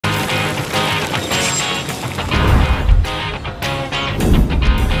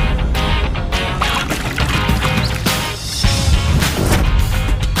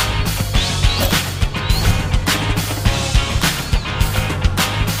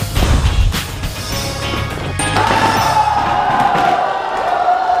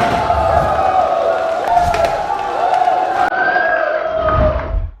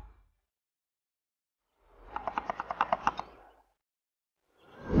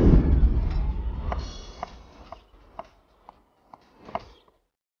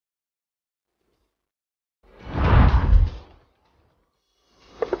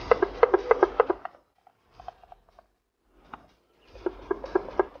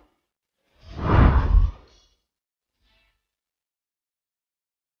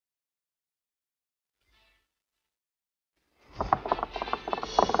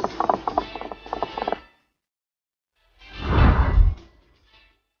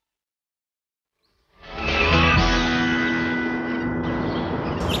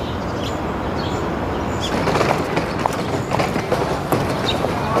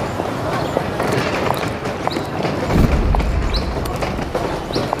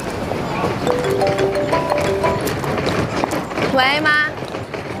喂，妈。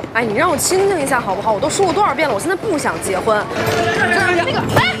哎，你让我清静一下好不好？我都说过多少遍了，我现在不想结婚。那个，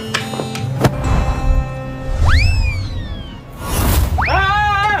哎。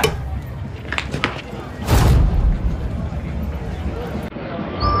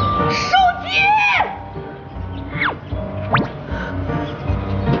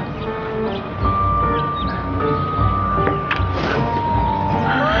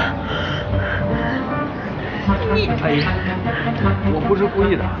 阿姨，我不是故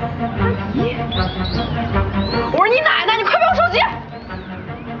意的。阿姨，我说你奶奶，你快给我手机！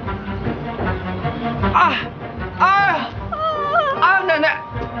奶奶，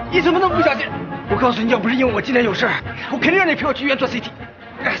你怎么能不小心？我告诉你，要不是因为我今天有事儿，我肯定让你陪我去医院做 CT。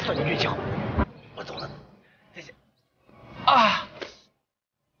哎，算你运气好，我走了，再见。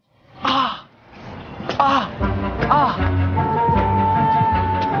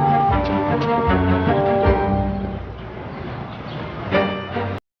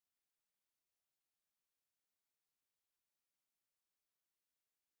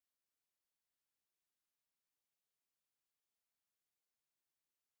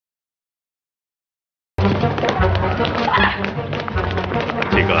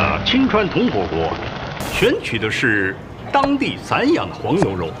这个青川铜火锅选取的是当地散养的黄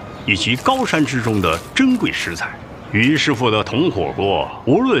牛肉以及高山之中的珍贵食材。于师傅的铜火锅，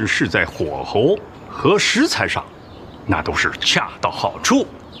无论是在火候和食材上，那都是恰到好处，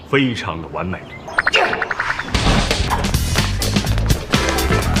非常的完美。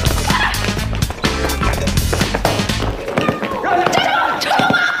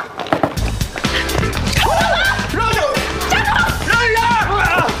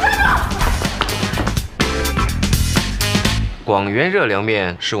广元热凉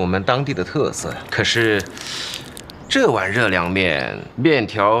面是我们当地的特色，可是这碗热凉面面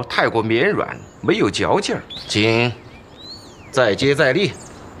条太过绵软，没有嚼劲儿，请再接再厉。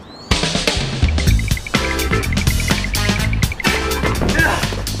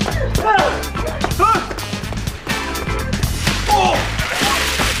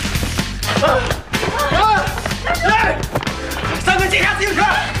三个警察自行车。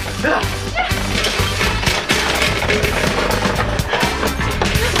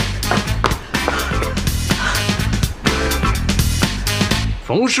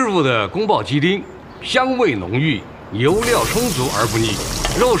冯师傅的宫保鸡丁，香味浓郁，油料充足而不腻，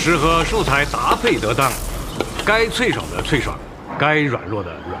肉食和素材搭配得当，该脆爽的脆爽，该软弱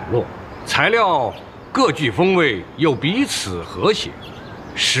的软弱，材料各具风味又彼此和谐，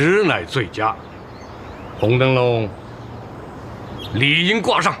实乃最佳。红灯笼理应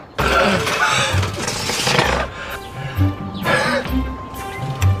挂上。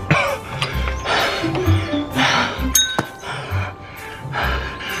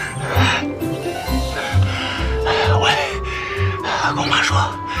跟我妈说，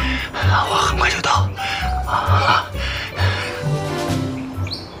我很快就到。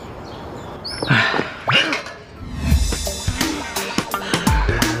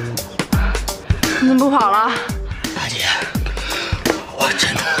你怎么不跑了？大姐，我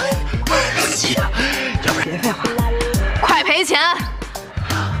真的很急啊，要不然别废话，快赔钱！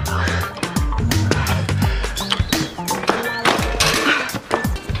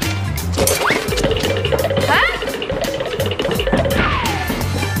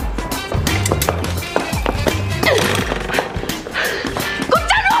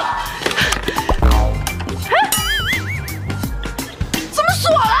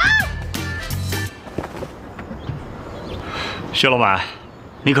薛老板，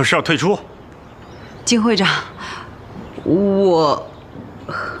你可是要退出？金会长，我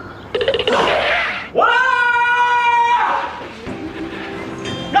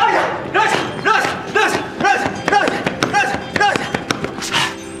让一下，让一下，让一下，让一下，让一下，让一下，让一下，让一下！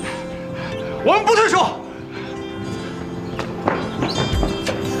我们不退出。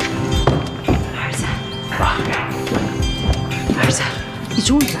儿子，儿子，你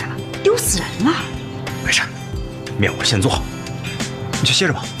终于来了，丢死人了！没事，面我先做。你就歇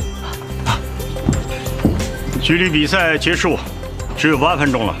着吧。距离比赛结束只有8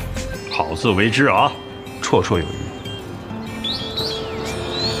分钟了，好自为之啊，绰绰有余。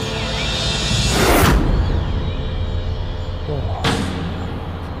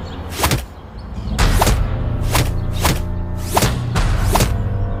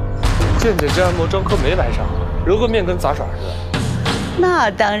见姐这按摩专科没白上，揉个面跟杂耍似的。那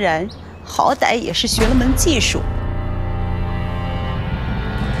当然，好歹也是学了门技术。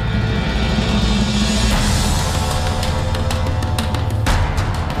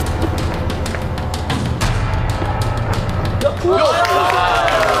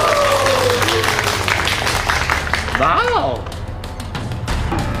哇哦，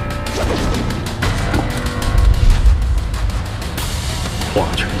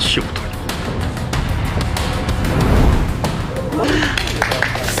休退。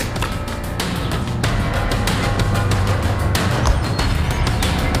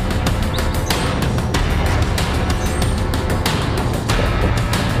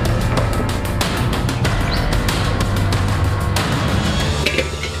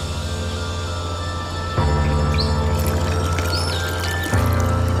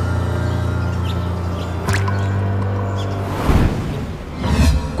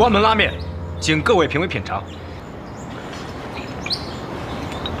关门拉面，请各位评委品尝。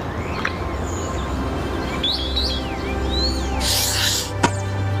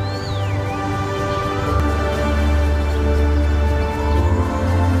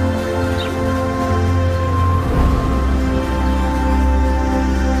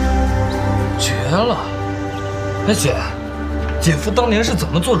绝了！哎姐，姐夫当年是怎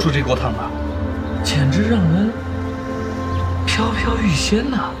么做出这锅汤的？简直让人飘飘欲仙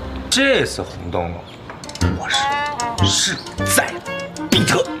呐！这次红灯笼，我是势在必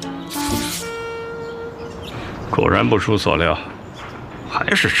得。果然不出所料，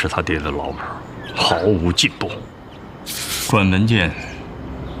还是吃他爹的老本，毫无进步。关门剑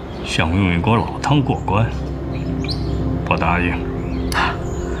想用一锅老汤过关，不答应。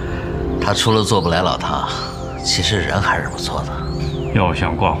他除了做不来老汤，其实人还是不错的。要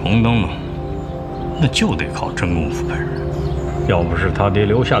想挂红灯笼，那就得靠真功夫本人。要不是他爹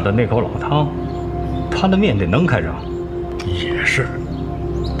留下的那口老汤，他的面得能开张。也是，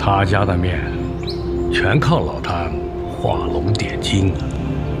他家的面全靠老汤画龙点睛啊。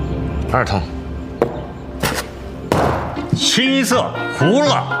二筒，清一色糊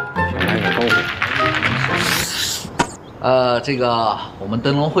了。这个我们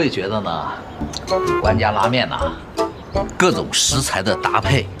灯笼会觉得呢，关家拉面呢，各种食材的搭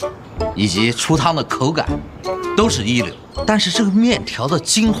配，以及出汤的口感，都是一流。但是这个面条的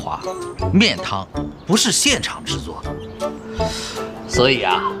精华，面汤不是现场制作的，所以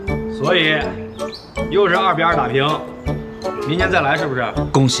又是2比2打平，明年再来是不是？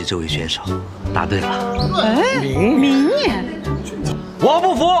恭喜这位选手，答对了。哎，明年我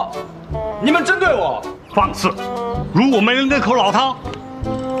不服，你们针对我。放肆！如果没有那口老汤，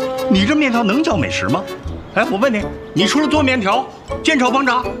你这面条能叫美食吗？哎，我问你，你除了做面条、煎炒烹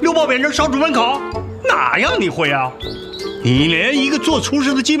炸、溜包扁蒸、烧煮焖烤，哪样你会啊？你连一个做厨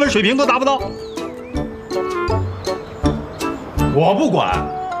师的基本水平都达不到。我不管，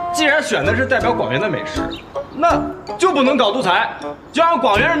既然选的是代表广元的美食，那就不能搞独裁，就让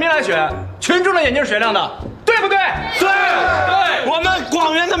广元人民来选，群众的眼睛是雪亮的，对不对？对，我们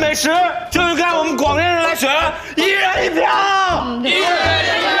广元的美食就是该我们广元人来选，一人一票，一人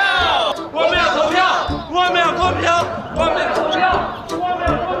一票，我们要投票，我们要投票，我们要投票，我们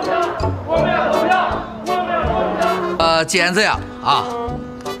要投票，我们要投票，我们要投票。既然这样啊，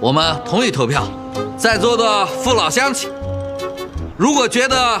我们同意投票。在座的父老乡亲，如果觉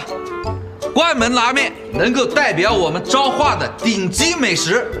得关门拉面能够代表我们彰化的顶级美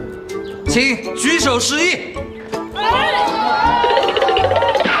食，请举手示意。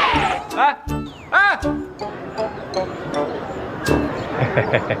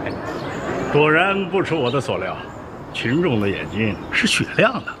果然不出我的所料，群众的眼睛是雪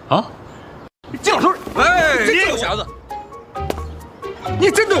亮的啊！金老头，哎，这臭小子，你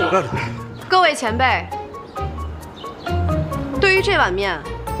针对我干什么？各位前辈，对于这碗面，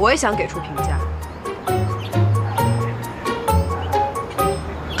我也想给出评价。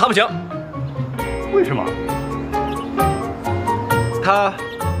他不行，为什么？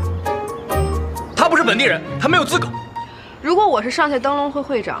他不是本地人，他没有资格。如果我是上届灯笼会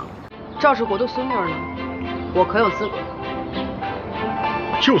会长赵志国的孙女呢，我可有资格。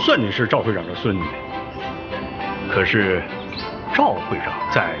就算你是赵会长的孙女，可是赵会长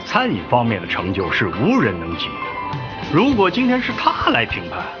在餐饮方面的成就是无人能及。如果今天是他来评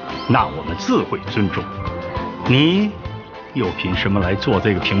判，那我们自会尊重。你又凭什么来做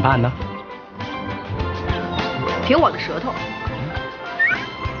这个评判呢？凭我的舌头。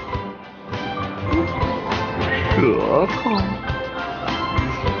舌头。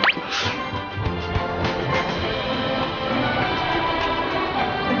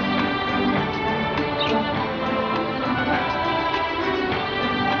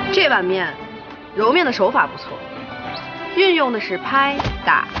这碗面揉面的手法不错，运用的是拍、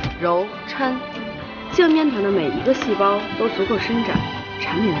打、揉、抻，将面团的每一个细胞都足够伸展，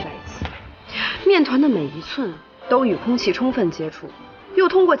缠连在一起。面团的每一寸都与空气充分接触，又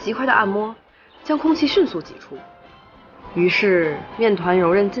通过极快的按摩，将空气迅速挤出。于是面团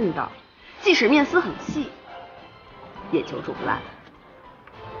柔韧劲道，即使面丝很细，也久煮不烂。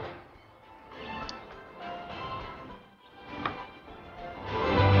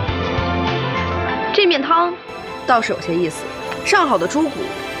面汤倒是有些意思，上好的猪骨、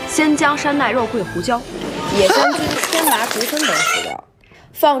鲜姜、山奈、肉桂、胡椒，野山菌、天麻、竹荪等辅料，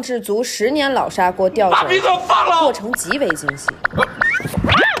放置足10年老砂锅吊着，过程极为精细。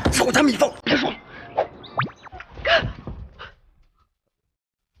是我家米饭，别说。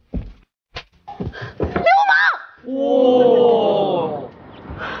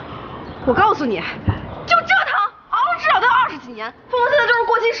我告诉你，就这汤熬了至少得20几年，放到现在就是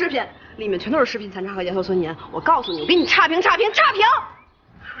过期食品，里面全都是食品残渣和盐酸酸盐。我告诉你，我给你差评！说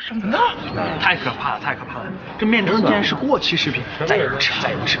什么呢？太可怕了，太可怕了！这面汤竟然是过期食品，再也不吃了。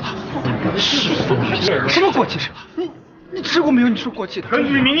什么过期食品？你吃过没有？你说过期的。根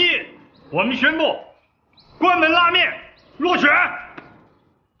据民意，我们宣布关门拉面落选。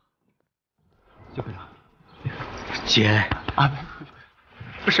就会长，姐啊，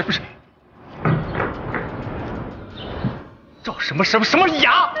不是。找什么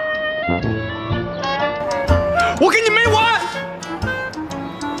牙？我跟你没完！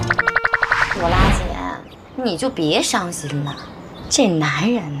朵拉姐，你就别伤心了。这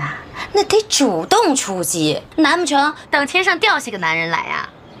男人呐，那得主动出击，难不成等天上掉下个男人来呀？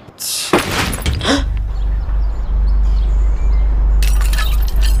切！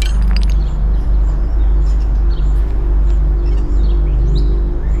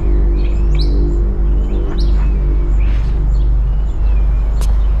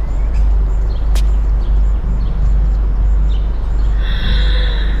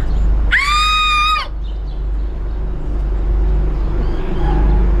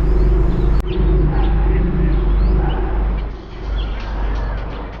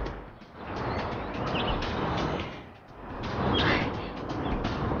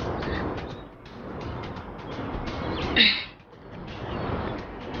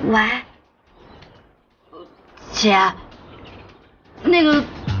喂，姐，那个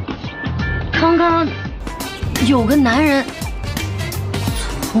刚刚有个男人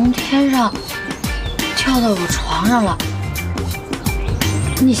从天上跳到我床上了，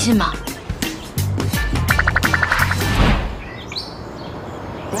你信吗？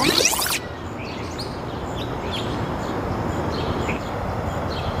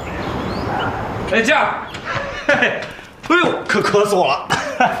哎，静儿，嘿嘿，哎呦，可渴死我了。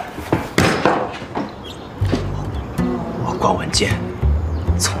我关文健，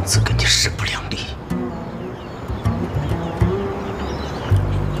从此跟你势不两立。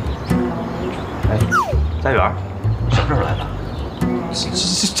哎，家园，什么时候来的？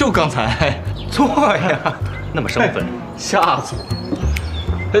就刚才。坐呀，那么生分，吓死我。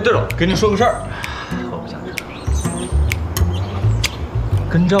哎，对了，跟您说个事儿。我不想知道。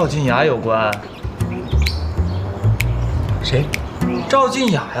跟赵静雅有关。谁？赵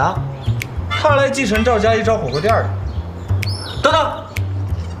静雅呀，她来继承赵家一招火锅店的。等等，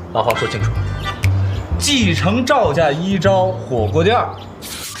把话说清楚。继承赵家一招火锅店。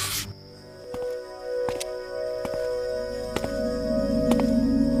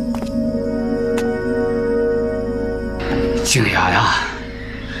静雅呀，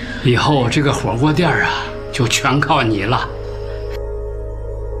以后这个火锅店啊，就全靠你了。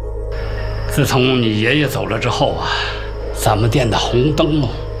自从你爷爷走了之后啊，咱们店的红灯笼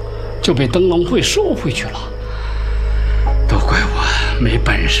就被灯笼会收回去了，都怪我没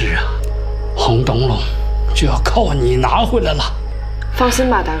本事啊！红灯笼就要靠你拿回来了。放心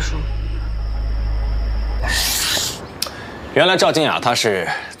吧，大叔。原来赵静雅她是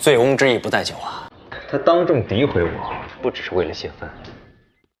醉翁之意不在酒啊！她当众诋毁我，不只是为了泄愤，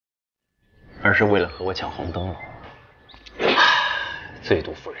而是为了和我抢红灯笼，最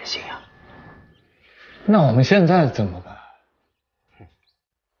毒妇人心啊！那我们现在怎么办？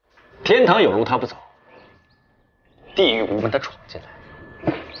天堂有路他不走，地狱无门他闯进来。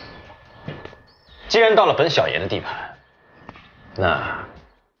既然到了本小爷的地盘，那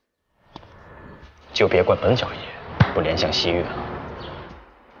就别怪本小爷不怜香惜玉了。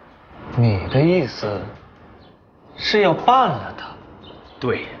你的意思是要办了他？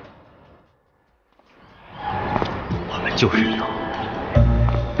对，我们就是要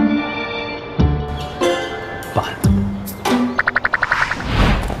办。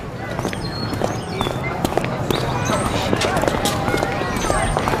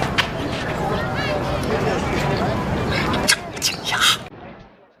静雅，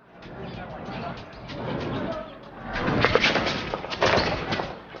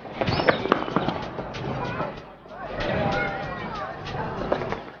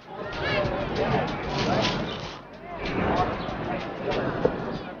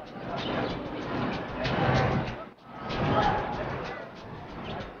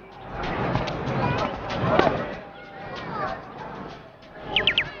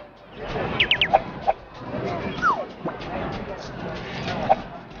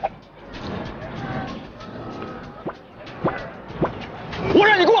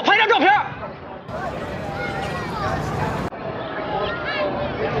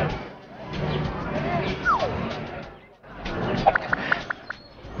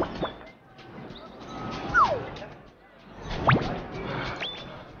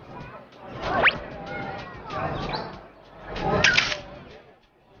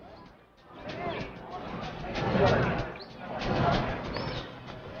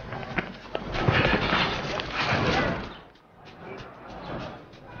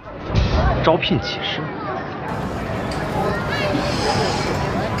招聘启事。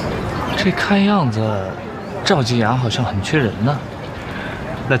这看样子，赵静雅好像很缺人呢。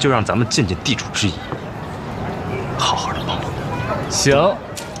那就让咱们尽尽地主之谊，好好的帮帮他。行。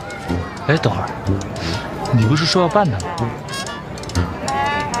哎，等会儿，你不是说要办他吗？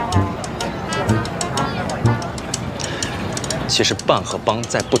其实办和帮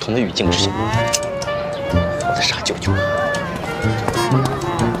在不同的语境之下，我的傻舅舅。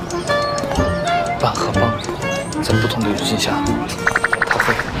办和帮在不同的语境下，他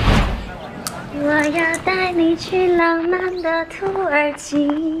会。我要带你去浪漫的土耳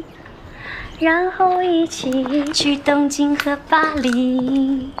其，然后一起去东京和巴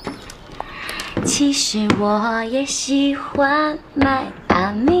黎。其实我也喜欢迈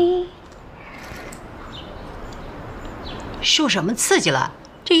阿密。受什么刺激了？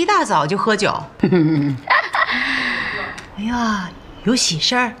这一大早就喝酒？哎呀，有喜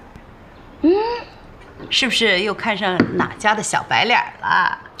事儿？是不是又看上哪家的小白脸了？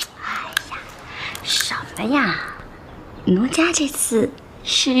哎呀，什么呀？奴家这次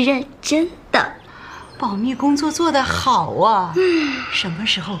是认真的，保密工作做得好啊！什么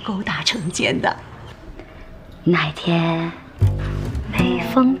时候勾搭成奸的？那天北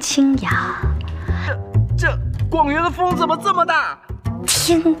风轻摇，这广元的风怎么这么大？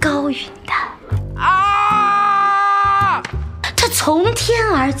天高云淡啊！它从天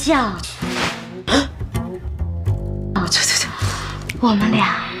而降。我们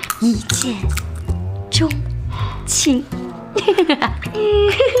俩一见钟情。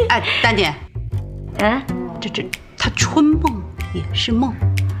哎，丹姐，他春梦也是梦，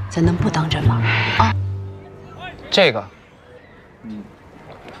咱能不当真吗？啊，这个，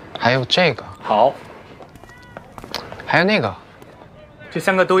还有这个，好，还有那个，这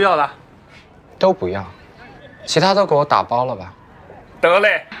3个都要了，都不要，其他都给我打包了吧。得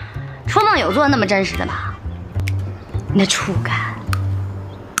嘞。春梦有做那么真实的吗？那触感，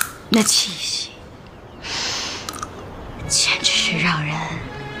那气息，简直是让人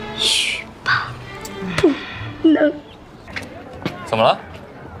欲罢不能。怎么了？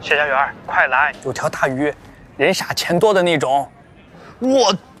谢家园，快来，有条大鱼，人傻钱多的那种。你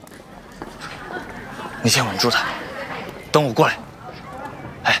先稳住他，等我过来。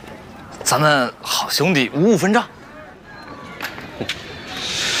哎，咱们好兄弟五五分账。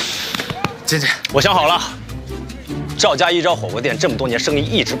进去，我想好了，赵家一招火锅店这么多年生意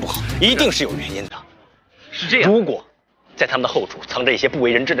一直不好，一定是有原因的。是这样，如果在他们的后厨藏着一些不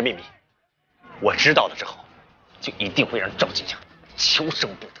为人知的秘密，我知道了之后，就一定会让赵静雅求生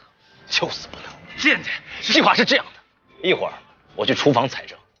不得，求死不能。见见，计划是这样的，一会儿我去厨房采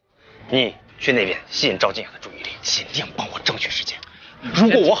证，你去那边吸引赵静雅的注意力，尽量帮我争取时间。如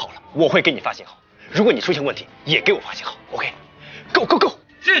果我好了，我会给你发信号；如果你出现问题，也给我发信号。OK，Go Go Go！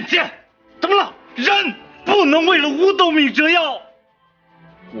 见见，怎么了？人不能为了五斗米折腰。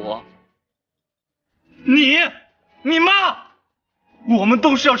你妈，我们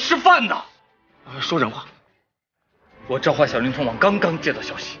都是要吃饭的。说人话。我召唤小灵通网刚刚接到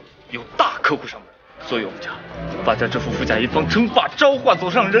消息，有大客户上门，所以我们家把家这副富甲一方称霸召唤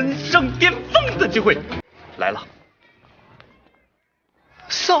走上人生巅峰的机会来了。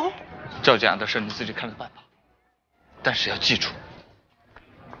So， 赵家的事你自己看着办吧，但是要记住，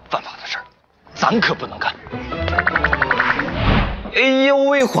犯法的事儿咱可不能干。哎呦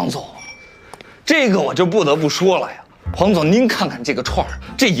喂，黄总，这个我就不得不说了呀。黄总，您看看这个串儿，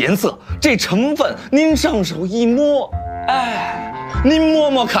这颜色，这成分，您上手一摸，哎，您摸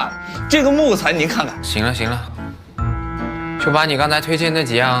摸看，这个木材您看看。行了行了，就把你刚才推荐那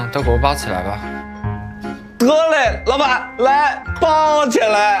几样都给我包起来吧。得嘞，老板，来包起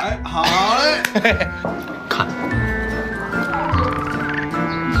来。哎，好嘞。看。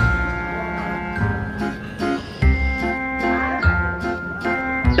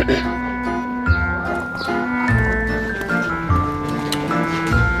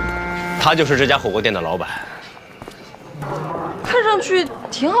他就是这家火锅店的老板。看上去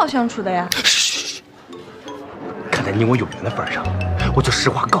挺好相处的呀。看在你我有缘的份上，我就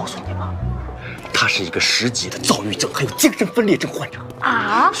实话告诉你吧，他是一个10级的躁郁症还有精神分裂症患者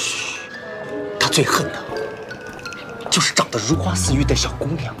啊。他最恨的就是长得如花似玉的小姑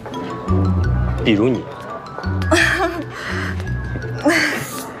娘，比如你。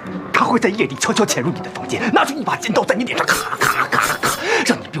他会在夜里悄悄潜入你的房间，拿出一把尖刀在你脸上咔咔咔咔，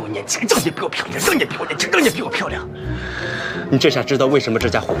让你比我年轻，让你比我漂亮，让你比我年轻，让你比我漂亮。你这下知道为什么这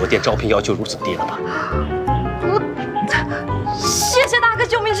家火锅店招聘要求如此低了吧？谢谢大哥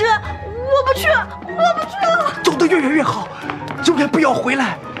救命之恩，我不去了。走得越远越好，永远不要回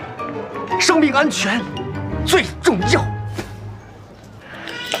来，生命安全最重要。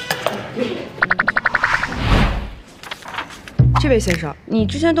这位先生，你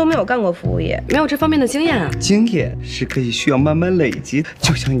之前都没有干过服务业，没有这方面的经验啊。经验是可以需要慢慢累积的，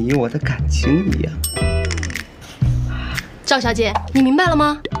就像你我的感情一样。赵小姐，你明白了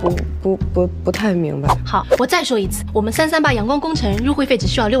吗？不太明白。好，我再说一次，我们338阳光工程入会费只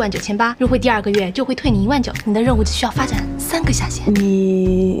需要69800，入会第2个月就会退你19000，你的任务只需要发展3个下线。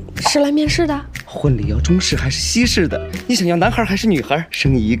你是来面试的？婚礼要中式还是西式的？你想要男孩还是女孩？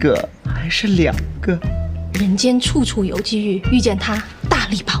生1个还是2个？人间处处有机遇，遇见他，大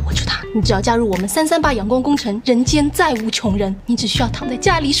力把握住他。你只要加入我们338阳光工程，人间再无穷人，你只需要躺在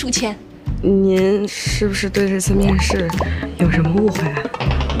家里数钱。您是不是对这次面试有什么误会啊？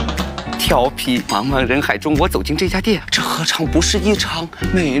调皮，茫茫人海中，我走进这家店，这何尝不是一场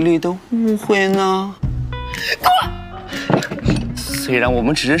美丽的误会呢？虽然我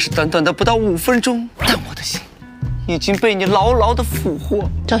们只认识短短的不到5分钟，但我的心已经被你牢牢的俘获。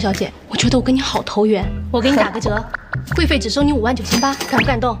赵小姐，我觉得我跟你好投缘，我给你打个折，会费只收你59800，感不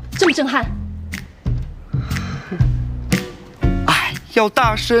感动？震不震撼？爱要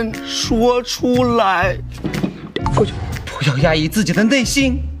大声说出来，不要压抑自己的内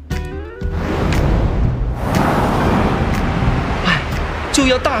心。爱就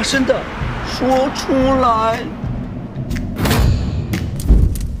要大声的说出来。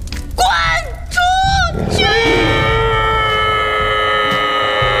滚出去！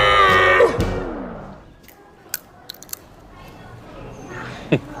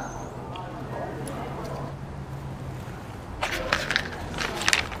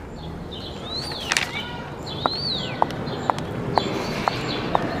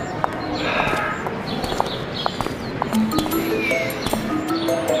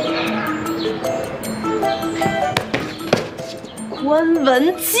关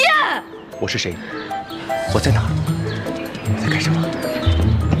文健，我是谁？我在哪儿？我在干什么？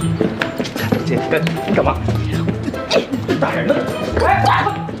看文健，你干嘛？打人呢！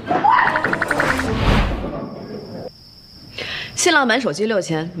新浪满手机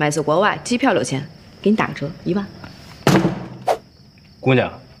6000，买自国外，机票6000，给你打个折，1万。姑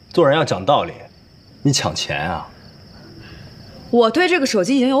娘，做人要讲道理，你抢钱啊？我对这个手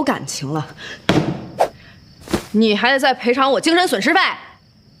机已经有感情了，你还得再赔偿我精神损失费。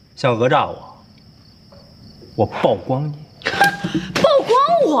想讹诈我，我曝光你。曝光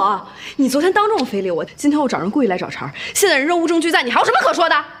我？你昨天当众非礼我，今天又找人故意来找茬，现在人证物证俱在，你还有什么可说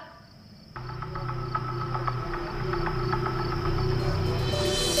的？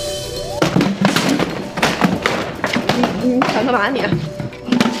你想干嘛你？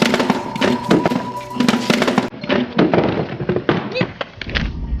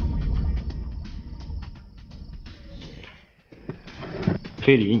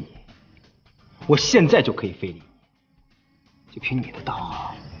非礼你，我现在就可以非礼你，就凭你的大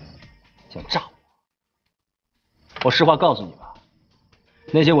脑想诈我。我实话告诉你吧，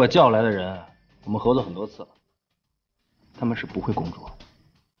那些我叫来的人，我们合作很多次了，他们是不会工作的。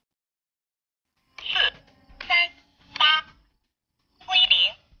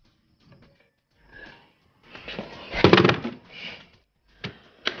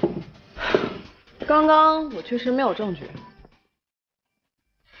刚刚我确实没有证据，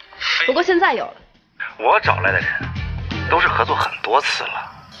不过现在有了。我找来的人都是合作很多次了。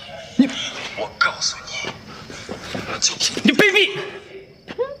我告诉你，你卑鄙！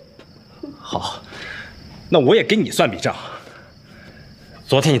好，那我也给你算笔账。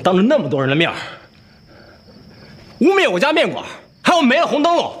昨天你当着那么多人的面污蔑我家面馆，还有没了红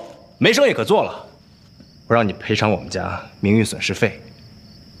灯笼，没生意可做了。我让你赔偿我们家名誉损失费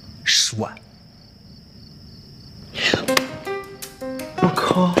10万。我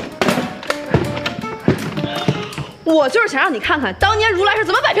靠！我就是想让你看看当年如来是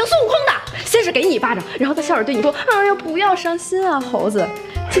怎么摆平孙悟空的。先是给你一巴掌，然后再笑着对你说：“哎呀，不要伤心啊，猴子。”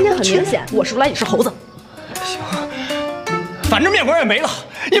今天很明显，我是如来，你是猴子。行，反正面馆也没了，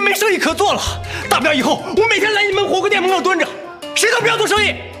也没生意可做了，大不了以后我每天来你们火锅店门口蹲着，谁都不要做生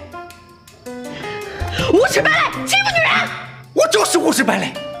意。无耻败类，欺负女人！我就是无耻败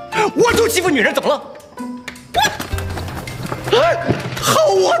类，我就欺负女人，怎么了？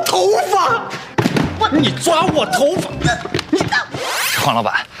薅我头发！你抓我头发！黄老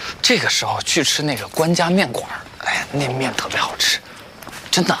板，这个时候去吃那个官家面馆，哎呀，那面特别好吃，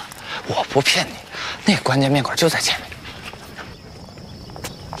真的，我不骗你，那官家面馆就在前面。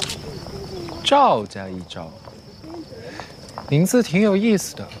赵家一招，名字挺有意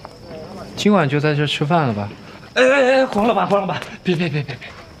思的，今晚就在这吃饭了吧？哎，黄老板，别，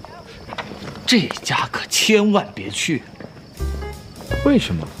这家可千万别去。为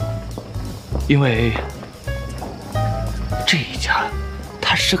什么？因为这一家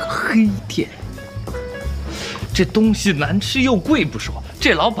它是个黑店，这东西难吃又贵不说，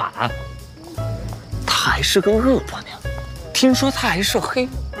这老板他还是个恶婆娘，听说他还是黑。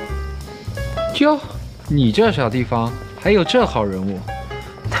哟，你这小地方还有这好人物，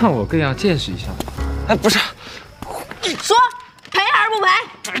那我更要见识一下。哎，不是，说赔还是不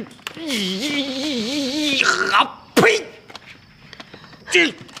赔？呸！这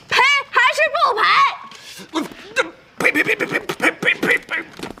赔还是不赔？我赔！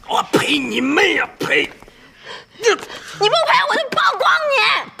我赔你妹呀！赔！你不赔我就曝光你！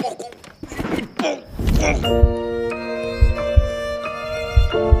曝光！你曝光！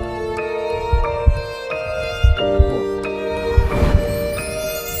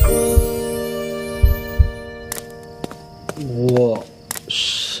我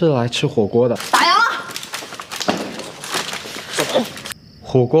是来吃火锅的。打烊了。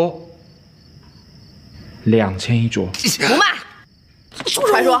火锅2000一桌。不卖。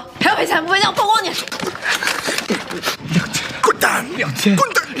快说，赔不赔钱？不赔钱我曝光你。滚蛋！2000，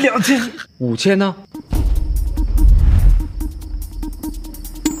滚蛋！2000。5000呢？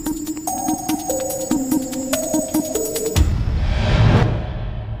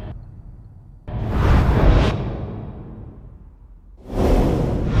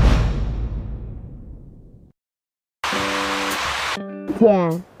姐，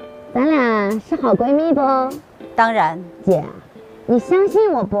咱俩是好闺蜜不？当然。姐，你相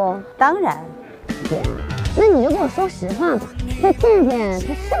信我不？当然。姐，那你就跟我说实话吧，这健健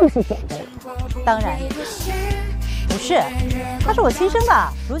他是不是减肥？当然。不是，他是我亲生的，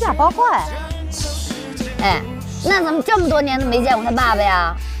如假包换。哎，那怎么这么多年都没见过他爸爸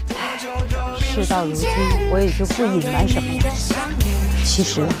呀？事到如今，我也就不隐瞒什么了。其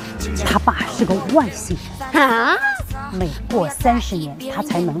实，他爸是个外星人啊。每过30年，他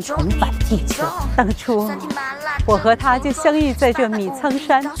才能重返地球。当初我和他就相遇在这米仓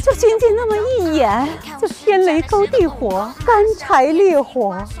山，就仅仅那么一眼，就天雷勾地火，干柴烈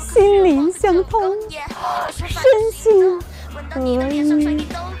火，心灵相通，身心合一。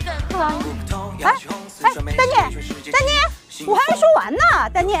哎，丹念，我还没说完呢，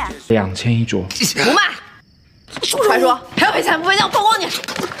丹念。2000一桌。不卖。快说，赔不赔钱？不赔钱我曝光你。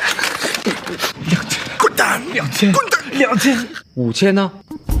滚蛋！2000，滚蛋！2000。5000呢？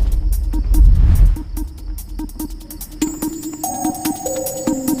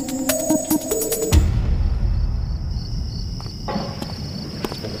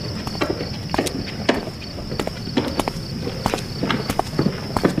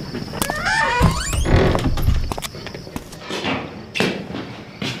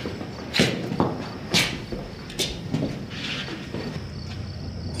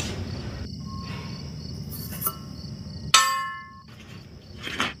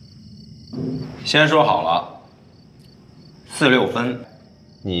先说好了，4-6分，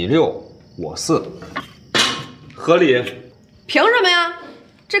你6，我4，合理。凭什么呀？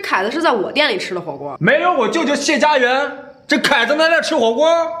这凯子是在我店里吃的火锅，没有我舅舅谢家园，这凯子在那吃火锅。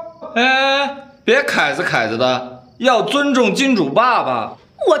哎，别凯子的，要尊重金主爸爸。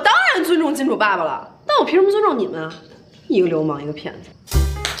我当然尊重金主爸爸了，但我凭什么尊重你们啊？一个流氓，一个骗子。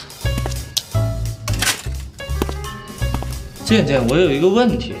健健，我有一个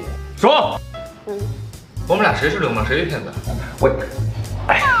问题。说。我们俩谁是流氓，谁是骗子？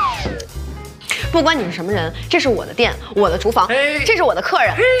不管你是什么人，这是我的店，我的厨房，这是我的客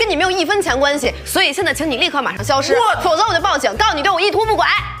人，跟你没有1分钱关系。所以现在请你立刻马上消失，否则我就报警，告诉你对我意图不轨。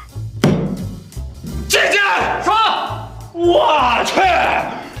健健，说，我去，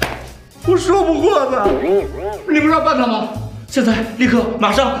我说不过他，你不是要办他吗？现在立刻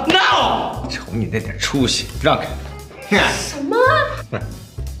马上 now！ 瞅你那点出息，让开！什么？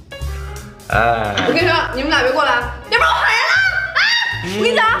哎，我跟你说，你们俩别过来，要不然我喊人了！啊！我跟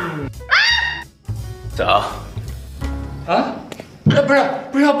你讲，走。啊？那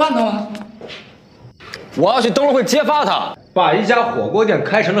不是要办他吗？我要去灯笼会揭发他，把一家火锅店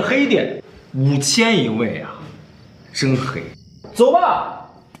开成了黑店，5000一位啊，真黑。走吧，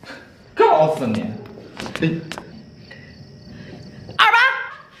告诉你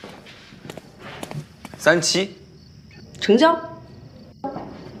，28，37，成交。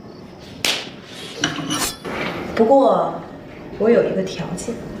不过，我有一个条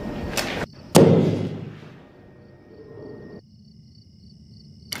件。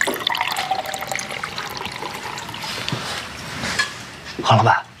黄老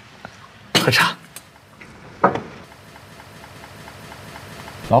板，喝茶。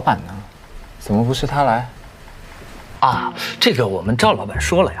老板呢？怎么不是他来？啊，这个我们赵老板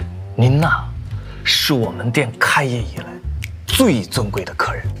说了呀，您呐，是我们店开业以来最尊贵的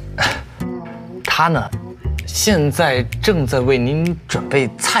客人。他呢，现在正在为您准备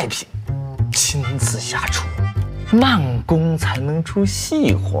菜品，亲自下厨，慢工才能出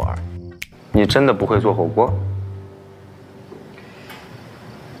细活儿。你真的不会做火锅？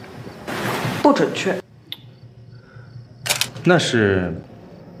不准确。那是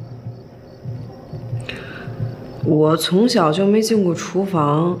我从小就没进过厨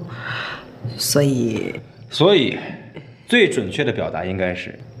房，所以最准确的表达应该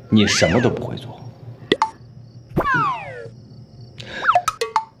是你什么都不会做。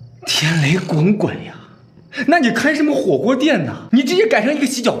天雷滚滚呀！那你开什么火锅店呢？你直接改成一个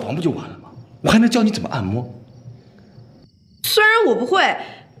洗脚房不就完了吗？我还能教你怎么按摩。虽然我不会，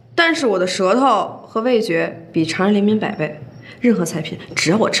但是我的舌头和味觉比常人灵敏100倍。任何菜品，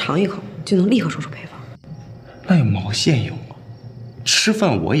只要我尝一口，就能立刻说出配方。那有毛线用啊！吃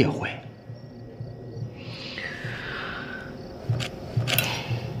饭我也会。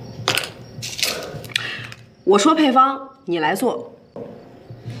我说配方，你来做。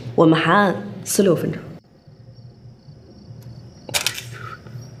我们还按4-6分整。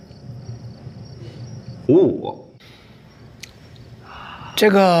5-5。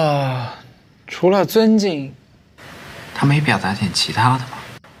这个除了尊敬，他没表达点其他的吗？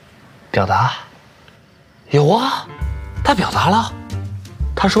表达？有啊，他表达了。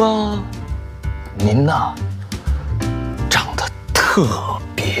他说：“您呢，长得特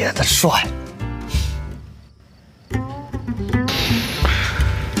别的帅。”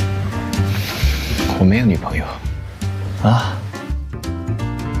我没有女朋友。啊？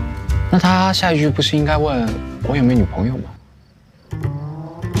那他下一句不是应该问我有没有女朋友吗？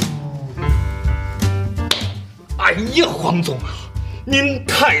哎呀，黄总啊，您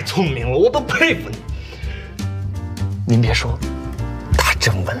太聪明了，我都佩服你。您别说，他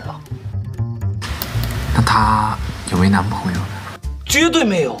真问了。那他有没男朋友呢？绝对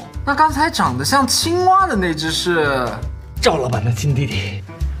没有。那刚才长得像青蛙的那只是赵老板的亲弟弟。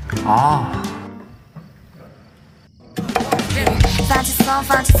哦。放轻松，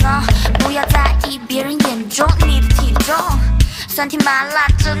放轻松，不要在意别人眼中你的体重。酸甜麻辣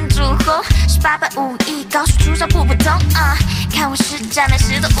珍珠红，1850亿高手出招普普通啊！看我施展了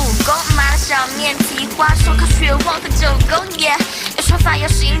10的武功，麻辣小面蹄花手烤血旺的9宫耶，有说法要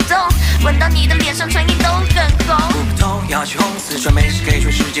行动，闻到你的脸上唇印都很红。不同要起哄，四川美食给全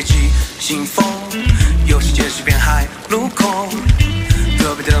世界寄信封，有世界是片海陆空，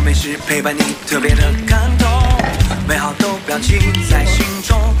特别的美食陪伴你，特别的感动。美好都标记在心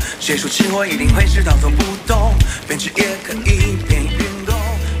中，谁说吃货一定会是到走不动？边吃也可以边运动，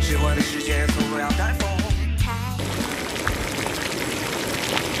吃货的世界从不要带风。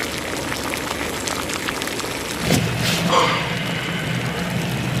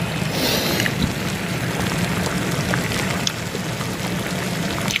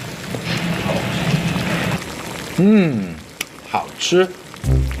好吃。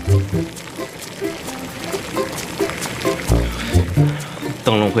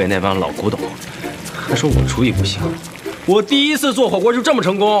灯笼会那帮老古董还说我厨艺不行，我第一次做火锅就这么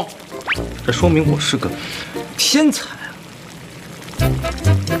成功，这说明我是个天才啊！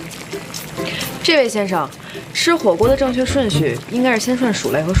这位先生，吃火锅的正确顺序应该是先涮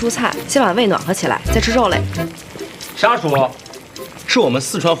薯类和蔬菜，先把胃暖和起来，再吃肉类。瞎说，是我们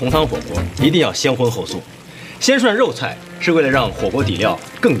四川红汤火锅一定要先荤后素，先涮肉菜是为了让火锅底料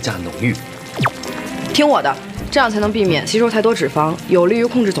更加浓郁。听我的，这样才能避免吸收太多脂肪，有利于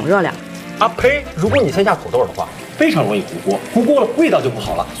控制总热量。啊呸！如果你先下土豆的话，非常容易糊锅，糊锅了味道就不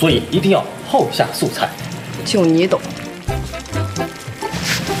好了，所以一定要后下素菜。就你懂。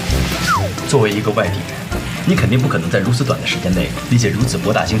作为一个外地人，你肯定不可能在如此短的时间内理解如此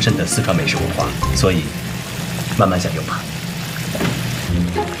博大精深的四川美食文化，所以慢慢享用吧。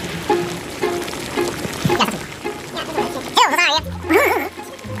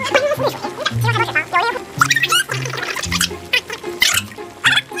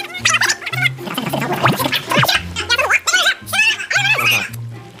老板，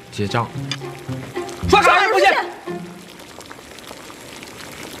结账。刷卡不行。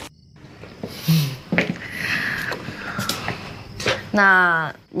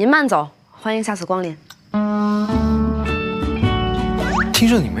那您慢走，欢迎下次光临。听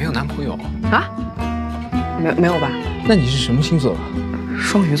说你没有男朋友啊？没有吧？那你是什么星座？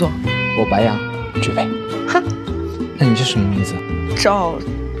双鱼座。我白羊，绝配。哼，那你叫什么名字？赵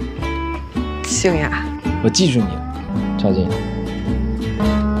静雅。我记住你了，赵静雅。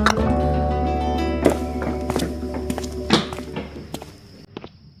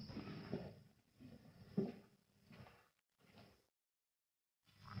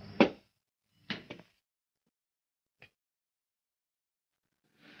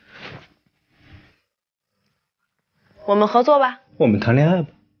我们合作吧。我们谈恋爱吧。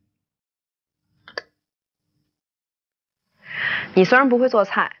你虽然不会做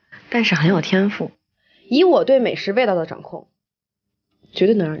菜，但是很有天赋。以我对美食味道的掌控，绝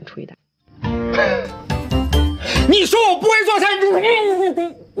对能让你出一道。你说我不会做菜，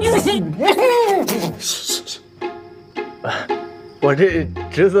我这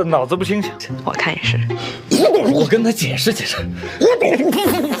侄子脑子不清醒，我看也是。我跟他解释解释。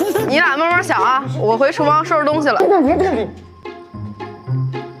你俩慢慢想啊，我回厨房收拾东西了。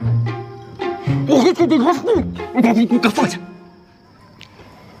我给放下。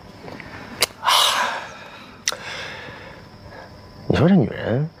你说这女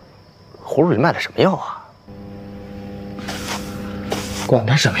人葫芦里卖的什么药啊？管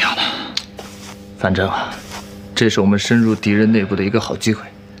他什么样的，反正啊，这是我们深入敌人内部的一个好机会，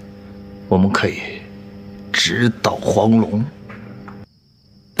我们可以直捣黄龙，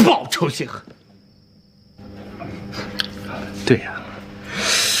报仇雪恨。对呀，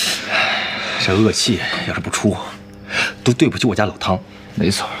这恶气要是不出，都对不起我家老汤。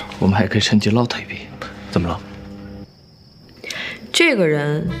没错，我们还可以趁机捞他一笔。怎么了？这个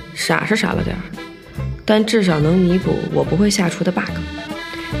人傻是傻了点儿，但至少能弥补我不会下厨的 bug。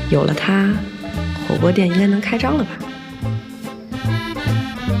有了他，火锅店应该能开张了吧？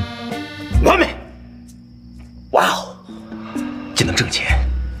完美！哇哦，既能挣钱，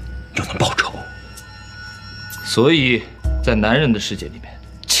又能报仇。所以在男人的世界里面，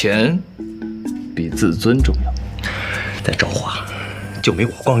钱比自尊重要。在昭华，就没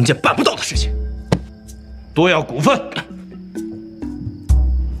我光荣健办不到的事情。多要股份，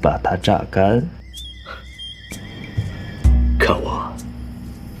把它榨干，看我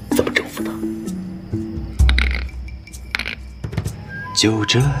怎么征服他。就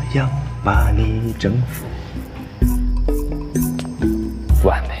这样把你征服。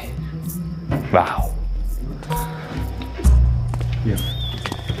完美！哇哦！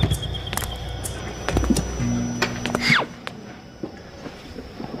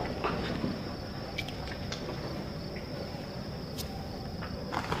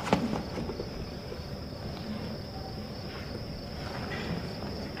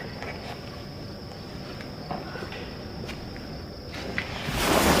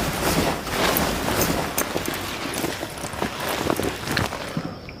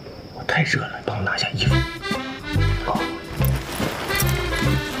太热了，帮我拿下衣服。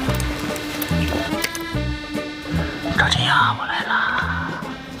赵真呀，我来啦！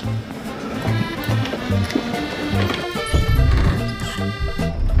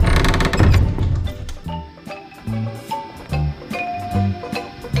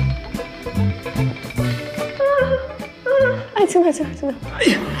哎，真的。哎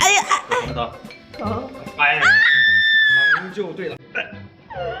呀，哎呀，等等，哎，糖就对了。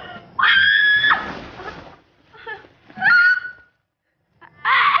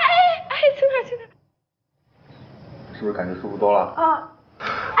是不是感觉舒服多了？啊！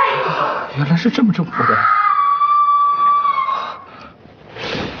原来是这么征服的。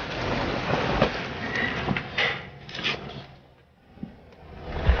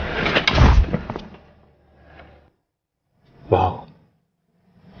哇哦，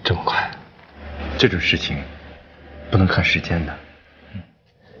这么快！这种事情不能看时间的，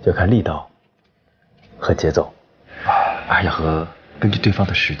要看力道和节奏，还要根据对方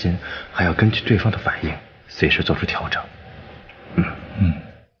的时间，还要根据对方的反应，随时做出调整。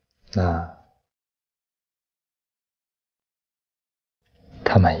那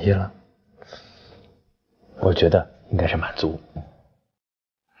他满意了？我觉得应该是满足。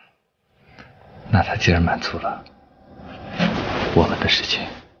那他既然满足了，我们的事情……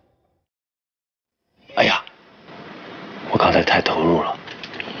哎呀，我刚才太投入了，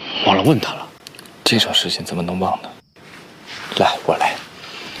忘了问他了。这种事情怎么能忘呢？来，我来。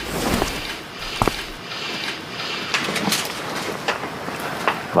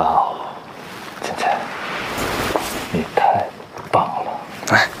哇哦，芊芊，你太棒了！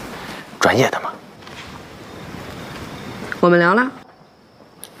哎，专业的嘛。我们聊了，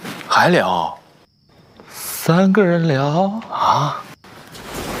还聊？3个人聊啊？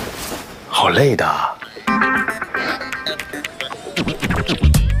好累的。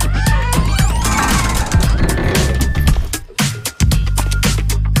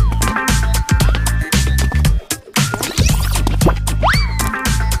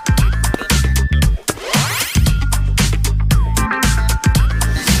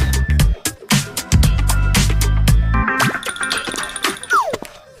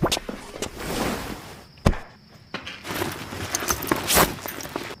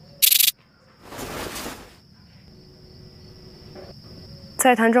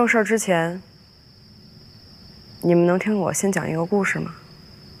在谈正事之前，你们能听我先讲一个故事吗？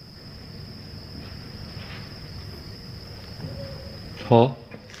好。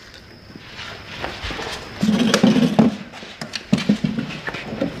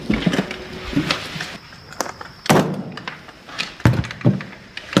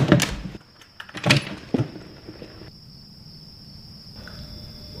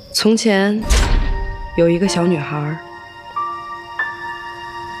从前有一个小女孩，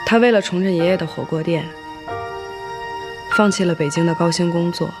她为了重振爷爷的火锅店，放弃了北京的高薪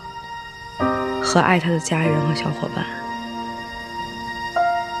工作和爱她的家人和小伙伴，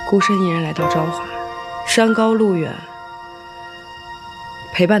孤身一人来到昭华。山高路远，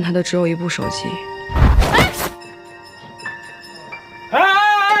陪伴她的只有一部手机。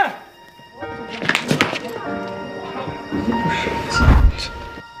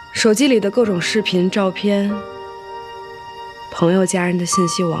手机里的各种视频、照片、朋友、家人的信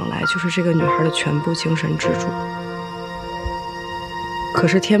息往来，就是这个女孩的全部精神支柱。可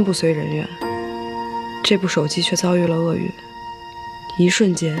是天不随人愿，这部手机却遭遇了厄运，一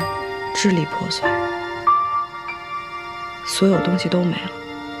瞬间支离破碎，所有东西都没了。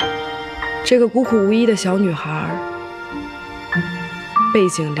这个孤苦无依的小女孩，背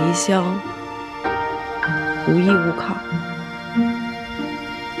井离乡，无依无靠。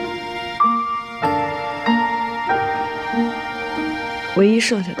唯一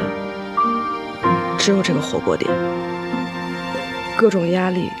剩下的只有这个火锅店，各种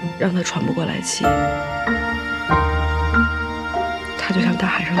压力让他喘不过来气，他就像大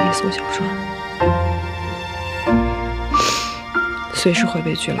海上的一艘小船，随时会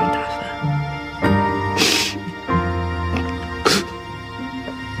被巨浪打翻。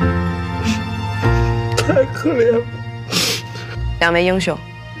太可怜了。两位英雄，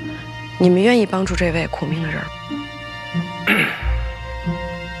你们愿意帮助这位苦命的人？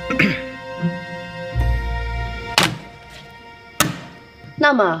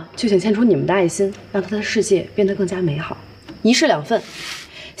那么就请献出你们的爱心，让他的世界变得更加美好。一式2份，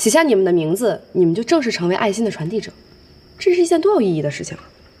写下你们的名字，你们就正式成为爱心的传递者。这是一件多有意义的事情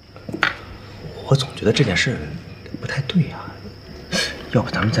啊！我总觉得这件事不太对呀，要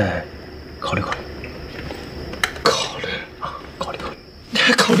不咱们再考虑考虑。你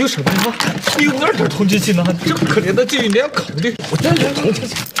还考虑什么呀？你有哪点同情心呢？这么可怜的境遇，你还考虑？我哪点同情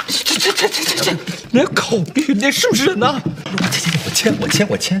心？这，你还考虑？你是不是人呐？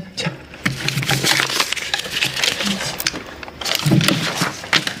我签。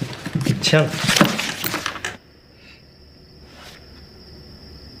签了。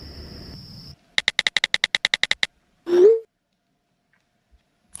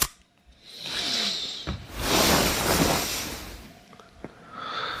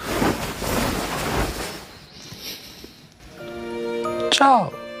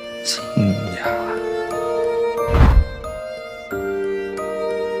赵静雅，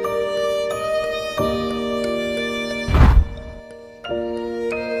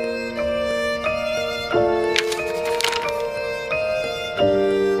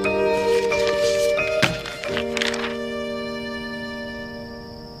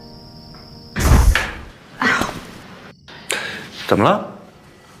怎么了？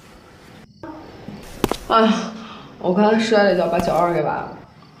哎呀，我刚才摔了一跤，把脚腕给崴了。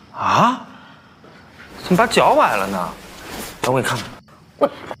啊？怎么把脚崴了呢？来，我给你看看。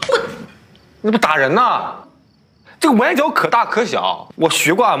你不打人呢？这个崴脚可大可小，我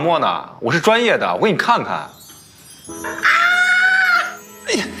学过按摩呢，我是专业的，我给你看看。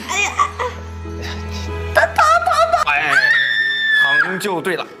打！哎，疼就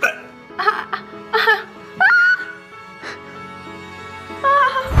对了。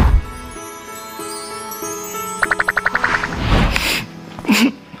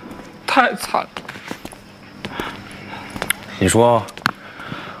太惨了！你说，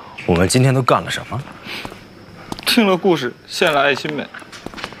我们今天都干了什么？听了故事，献了爱心呗。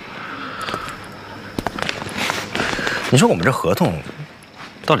你说我们这合同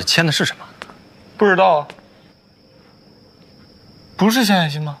到底签的是什么？不知道啊。不是献爱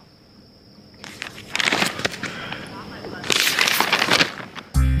心吗？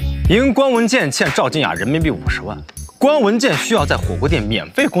因关文健欠赵静雅人民币50万，关文健需要在火锅店免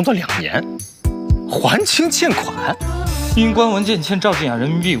费工作2年，还清欠款。因关文健欠赵静雅人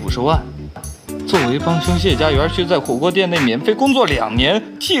民币50万，作为帮凶谢家园，需在火锅店内免费工作2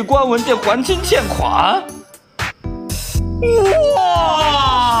年，替关文健还清欠款。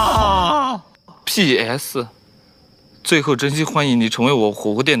哇 ！P.S. 最后真心欢迎你成为我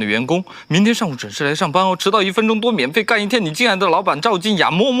火锅店的员工，明天上午准时来上班哦，迟到1分钟多免费干1天。你敬爱的老板赵静雅，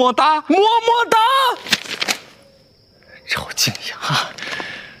么么哒，么么哒。赵静雅，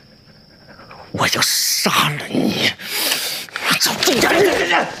我要杀！杀了你！找重点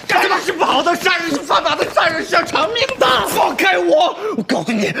人！干什么是不好的？杀人是犯法的，杀人是要偿命的！放开我！我告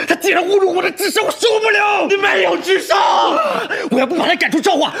诉你，他竟然侮辱我的智商，我受不了！你没有智商！我要不把他赶出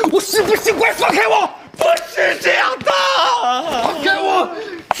赵化，我誓不姓关！放开我！不是这样的！放开我！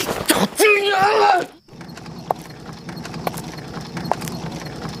找经验了！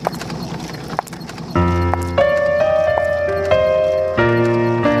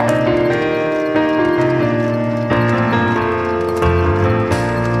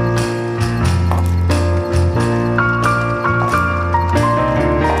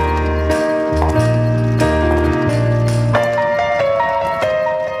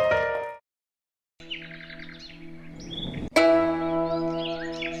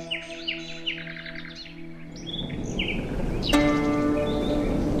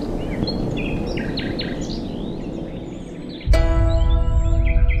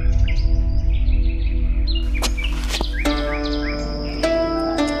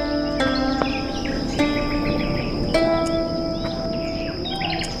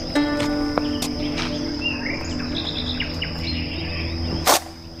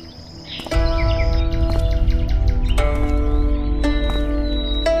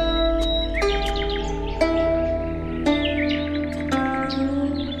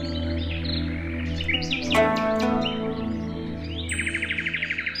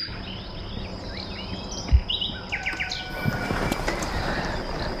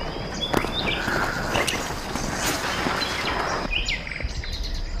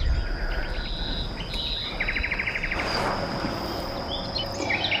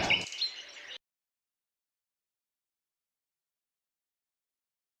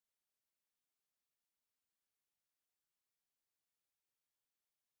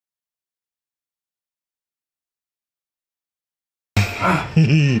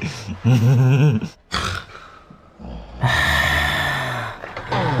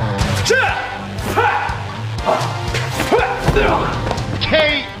是。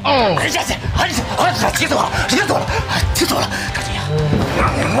KO！ 下去，急死我了，急死我了，急死我了，赶紧呀！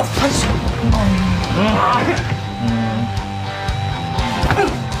我烦死了。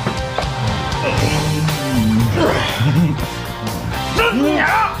这你啊！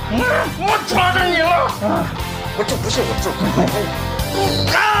我抓着你了！我这不是我这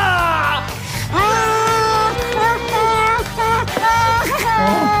啊！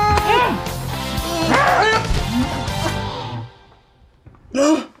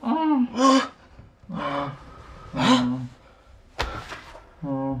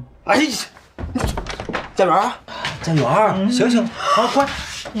哎呀，家园，家园，醒醒，啊，快！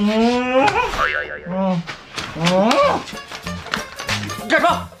干什么？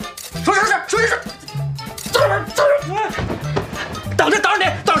说实事，说实事。等着你，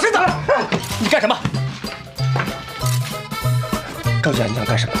等身子！你干什么？赵姐，你想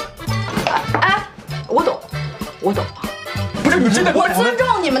干什么？哎，我懂。不是你真的，我尊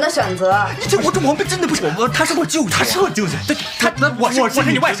重你们的选择。我们真的不是他是我舅舅，他是我舅舅，我是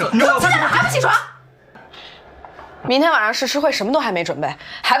你外甥。你现在还不起床？明天晚上试吃会什么都还没准备，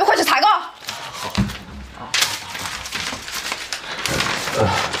还不快去采购？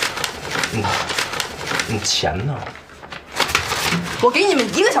钱呢？我给你们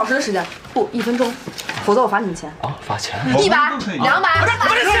1个小时的时间，不1分钟，否则我罚你们钱。啊，罚钱？100、200，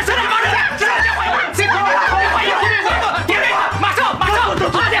不是，马上，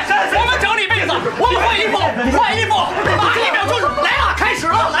快点！我们整理被子，我们换衣服，马上1秒钟来了，开始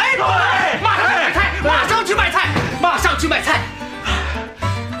了，来，马上去买菜，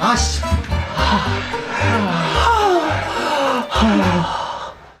啊！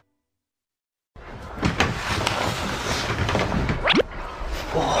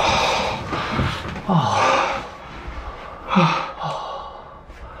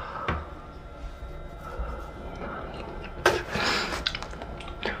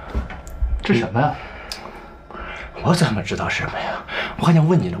这什么呀？我怎么知道是什么呀？我还想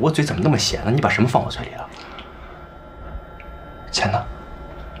问你呢，我嘴怎么那么咸呢？你把什么放我嘴里了？钱呢？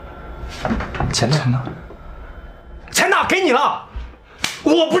钱呢？给你了，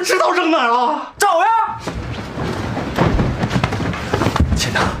我不知道扔哪儿了，找呀！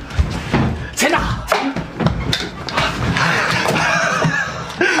钱呢？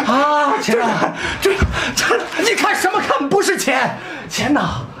啊，钱呢？这，你看什么看？不是钱，钱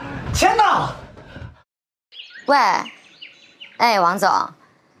呢？喂，哎，王总，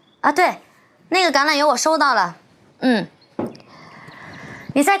啊，对，那个橄榄油我收到了，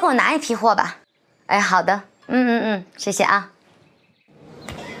你再给我拿一批货吧。哎，好的，谢谢啊。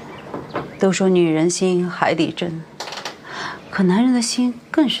都说女人心海底针，可男人的心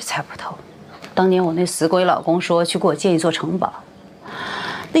更是猜不透，当年我那死鬼老公说去给我建一座城堡，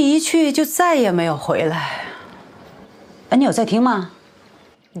那一去就再也没有回来。哎，你有在听吗？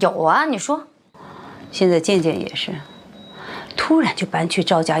有啊，你说。现在健健也是，突然就搬去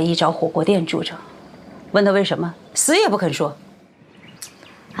赵家一找火锅店住着，问他为什么，死也不肯说。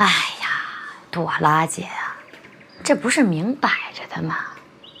哎呀，朵拉姐啊，这不是明摆着的吗？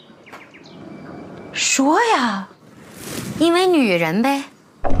说呀，因为女人呗。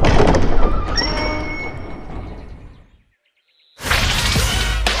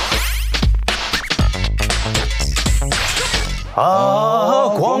啊，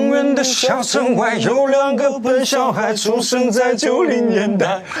光远的小城外有2个笨小孩，出生在90年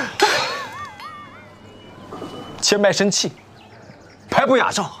代。千麦生气，拍不雅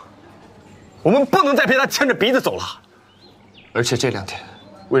照，我们不能再被他牵着鼻子走了。而且这2天，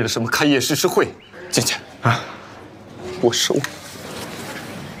为了什么开业誓师会，健健啊，我收了。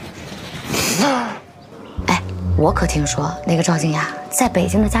哎，我可听说那个赵静雅在北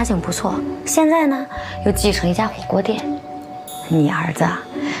京的家境不错，现在呢又继承一家火锅店。你儿子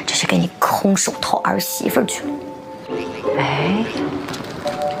这是给你空手套儿媳妇去了。哎，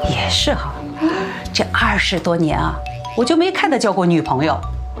也是哈，这20多年啊，我就没看他交过女朋友。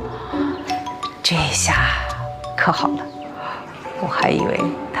这下可好了，我还以为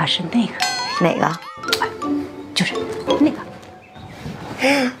他是那个哪个，就是那个。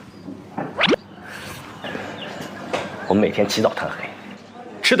我们每天起早贪黑，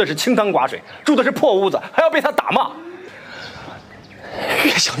吃的是清汤寡水，住的是破屋子，还要被他打骂。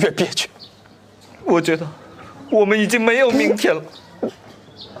越想越憋屈，我觉得我们已经没有明天了。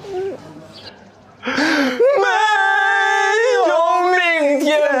没有明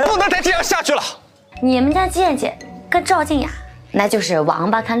天，不能再这样下去了。你们家健健跟赵静雅，那就是王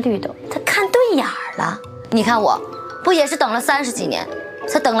八看绿豆，他看对眼儿了。你看我，不也是等了30几年，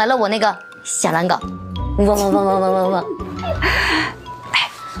才等来了我那个小狼狗。汪汪汪汪汪汪汪！哎，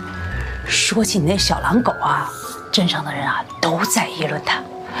说起你那小狼狗啊，镇上的人啊都在议论他，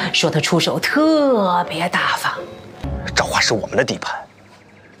说他出手特别大方。这话是我们的地盘，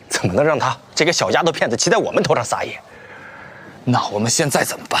怎么能让他这个小丫头片子骑在我们头上撒野？那我们现在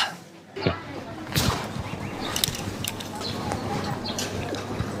怎么办？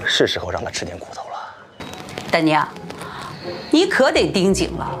是时候让他吃点苦头了。丹妮啊，你可得盯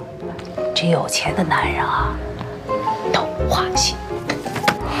紧了，这有钱的男人啊，都花心。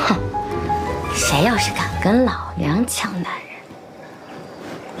哼，谁要是敢跟老娘抢男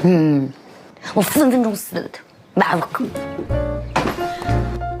人，我分分钟撕了他，骂我狗。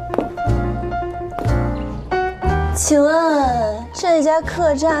请问这家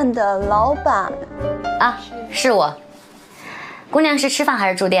客栈的老板啊，是我。姑娘是吃饭还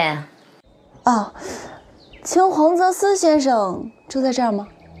是住店呀？哦，请问黄泽思先生住在这儿吗？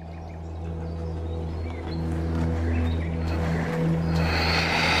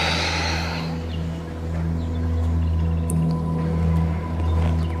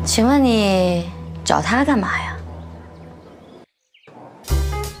请问你找他干嘛呀？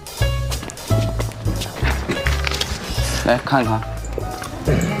来看看，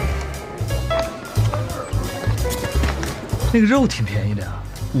那个肉挺便宜的呀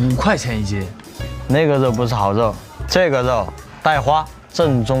，5块钱1斤。那个肉不是好肉，这个肉带花，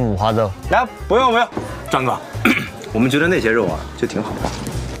正宗五花肉。来，不用，张哥，我们觉得那些肉啊就挺好的，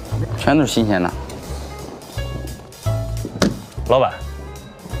全都是新鲜的。老板，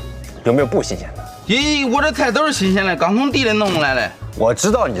有没有不新鲜的？咦，我这菜都是新鲜的，刚从地里弄来的。我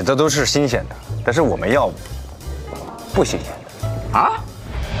知道你这都是新鲜的，但是我们要不新鲜的啊。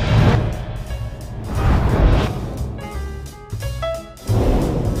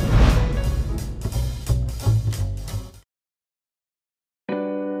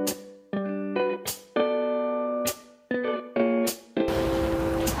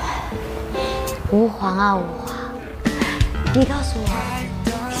吾皇啊吾皇，你告诉我，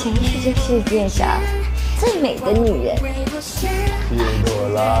谁是这世界上最美的女人？谢朵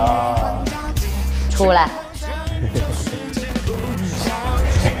拉，出来！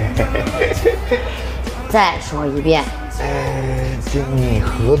再说一遍。就你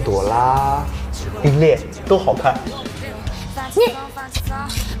和朵拉并列都好看。你。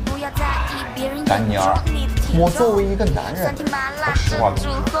丹妮儿，我作为一个男人，我实话跟你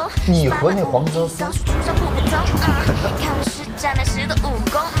说，你和那黄泽思，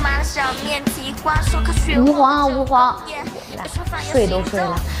吾皇啊吾皇，睡都睡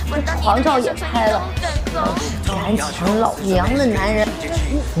了，这床照也拍了，敢抢老娘的男人，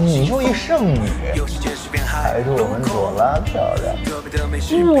你就一剩女，还是我们朵拉漂亮。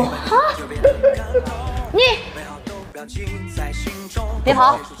我，你别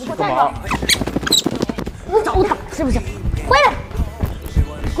跑，你给我站住！你找我打是不是？回来！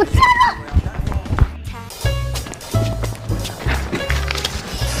我站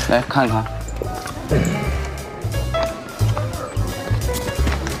着！来看看，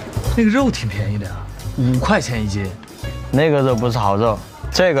那个肉挺便宜的，5块钱一斤。那个肉不是好肉，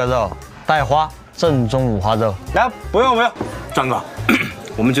这个肉带花，正宗五花肉。来，不用，张哥，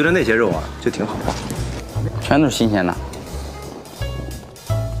我们觉得那些肉啊就挺好的，全都是新鲜的。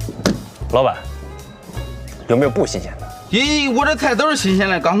老板，有没有不新鲜的？咦，我这菜都是新鲜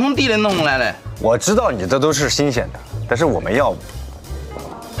的，刚从地里弄来的。我知道你这都是新鲜的，但是我们要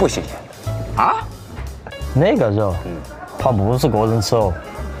不新鲜的。啊？那个肉，它不是个人吃哦。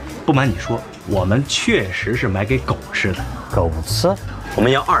不瞒你说，我们确实是买给狗吃的。狗吃？我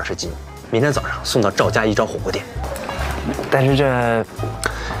们要20斤，明天早上送到赵家一招火锅店。但是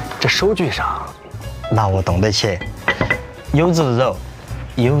这收据上，那我懂得切，优质的肉，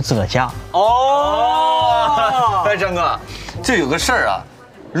优质的价。哦，哎，张哥，这有个事儿啊，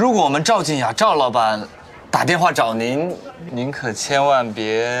如果我们赵静雅赵老板打电话找您，您可千万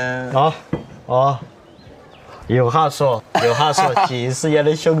别有话说，几十年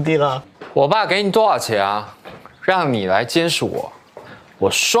的兄弟了。我爸给你多少钱啊？让你来监视我，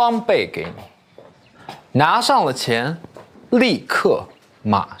我双倍给你。拿上了钱，立刻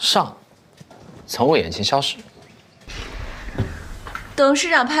马上从我眼前消失。董事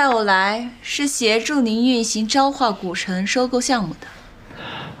长派我来是协助您运行昭化古城收购项目的。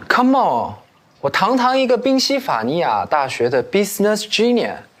Come on， 我堂堂一个宾夕法尼亚大学的 business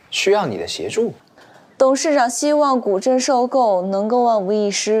genius， 需要你的协助。董事长希望古镇收购能够万无一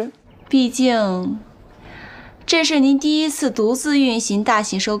失，毕竟这是您第一次独自运行大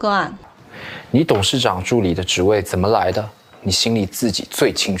型收购案。你董事长助理的职位怎么来的？你心里自己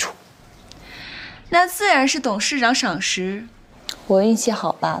最清楚。那自然是董事长赏识，我运气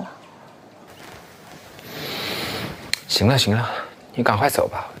好罢了。行了，你赶快走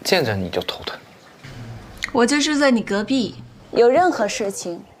吧，见着你就头疼。我就住在你隔壁，有任何事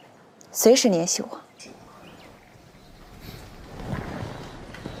情随时联系我。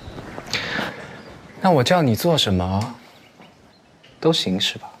那我叫你做什么都行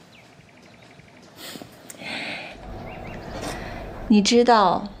是吧？你知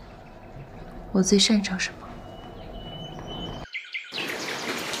道我最擅长什么？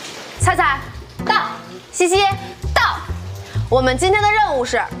彩彩到，西西到。我们今天的任务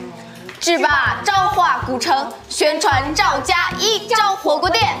是制霸昭化古城，宣传赵家一招火锅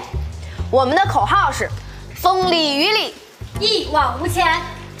店。我们的口号是风里雨里，一往无前，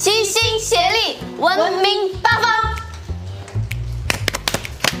齐心协力，文明八方。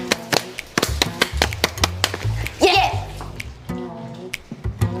耶！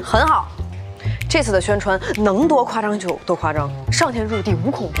很好，这次的宣传能多夸张就多夸张，上天入地无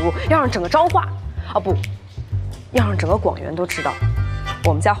孔不入，要让整个昭化啊不，要让整个广元都知道，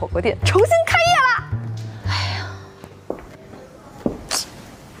我们家火锅店重新开业啦！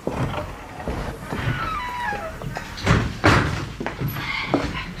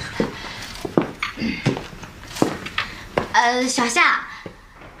小夏，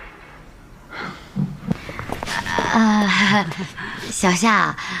小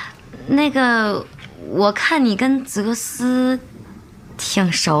夏，那个，我看你跟泽斯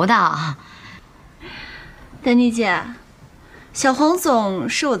挺熟的。丹妮姐，小黄总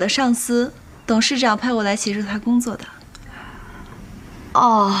是我的上司，董事长派我来协助他工作的。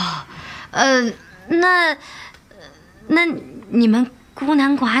哦，那你们孤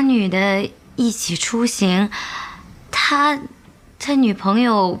男寡女的一起出行，他女朋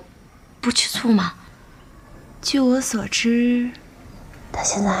友不吃醋吗？据我所知，他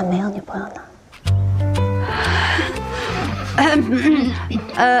现在还没有女朋友呢。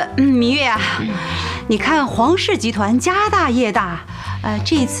芈月啊，你看黄氏集团家大业大，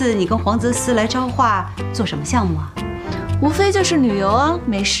这一次你跟黄泽思来昭化做什么项目啊？无非就是旅游啊、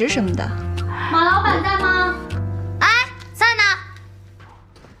美食什么的。马老板在吗？哎，在呢。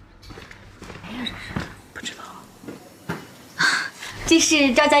这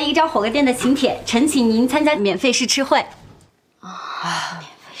是赵家一招火锅店的请帖，诚请您参加免费试吃会。免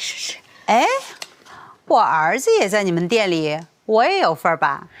费试吃。哎，我儿子也在你们店里，我也有份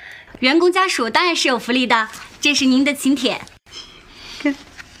吧？员工家属当然是有福利的，这是您的请帖。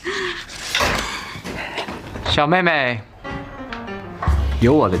小妹妹，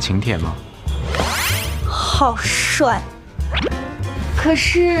有我的请帖吗？好帅，可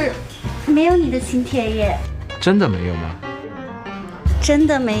是没有你的请帖耶。真的没有吗？真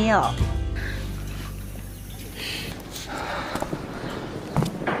的没有。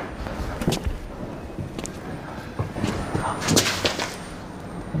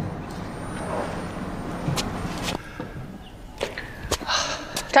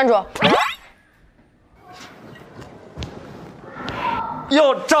站住！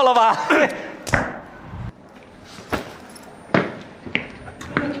哟，赵老板，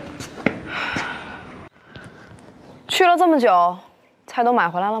去了这么久，菜都买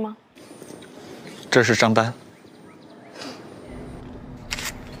回来了吗？这是账单。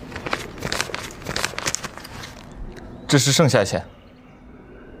这是剩下钱。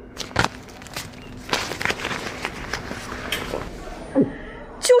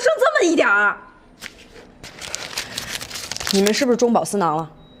就剩这么一点儿，你们是不是中饱私囊了？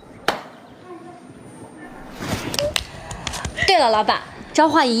对了，老板，朝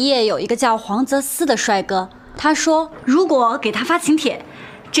花一夜有一个叫黄泽思的帅哥，他说如果给他发请帖，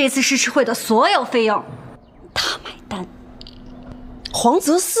这次试吃会的所有费用他买单。黄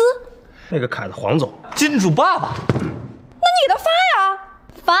泽思，那个凯的黄总，金主爸爸。那你给他发呀！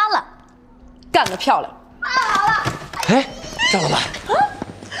发了，干得漂亮！哎，赵老板，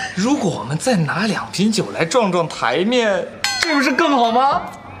如果我们再拿2瓶酒来壮壮台面，这不是更好吗？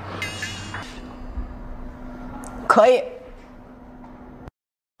可以。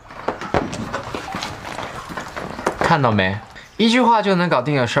看到没？一句话就能搞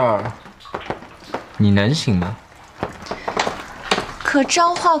定的事儿，你能行吗？可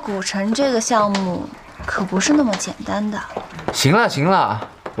朝化古城这个项目可不是那么简单的。行了行了，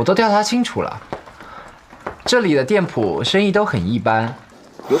我都调查清楚了，这里的店铺生意都很一般，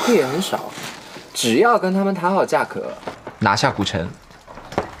游客也很少，只要跟他们谈好价格，拿下古城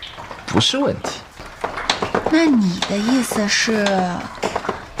不是问题。那你的意思是，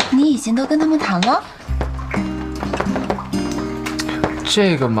你已经都跟他们谈了？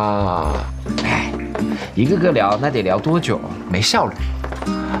这个嘛，哎，一个个聊，那得聊多久？没效率。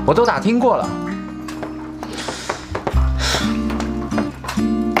我都打听过了，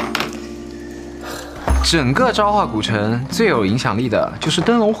整个朝化古城最有影响力的就是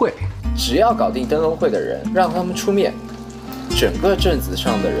灯笼会。只要搞定灯笼会的人，让他们出面，整个镇子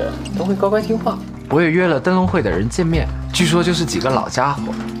上的人都会乖乖听话。我也约了灯笼会的人见面，据说就是几个老家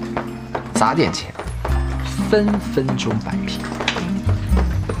伙，砸点钱，分分钟摆平。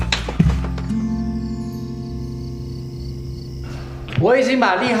我已经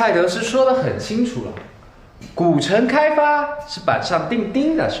把利害得失说得很清楚了，古城开发是板上钉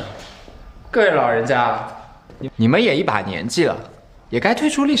钉的事儿。各位老人家，你们也一把年纪了，也该退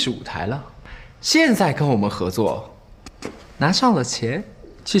出历史舞台了。现在跟我们合作，拿上了钱，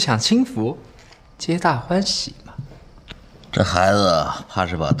去享清福，皆大欢喜嘛。这孩子怕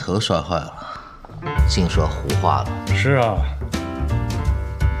是把头摔坏了，净说胡话了。是啊，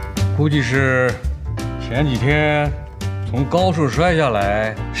估计是前几天从高处摔下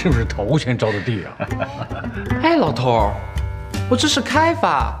来，是不是头先着的地啊？哎，老头，我这是开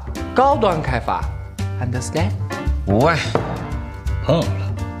发，高端开发 ，understand？ 5万，碰了，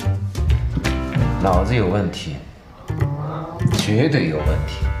脑子有问题，绝对有问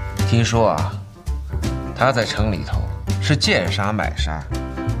题。听说啊，他在城里头是见啥买啥，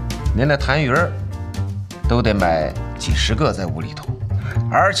连那痰盂儿都得买几10个在屋里头，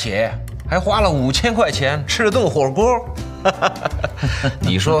而且还花了5000块钱吃了顿火锅。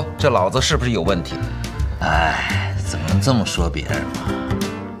你说这老子是不是有问题？哎，怎么能这么说别人嘛？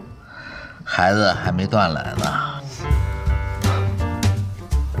孩子还没断奶呢。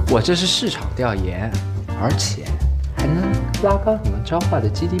我这是市场调研，而且还能拉高你们朝化的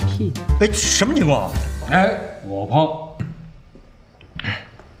GDP。哎，什么情况？哎，我碰。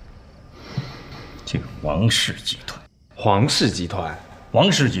这个王氏集团，皇氏集团，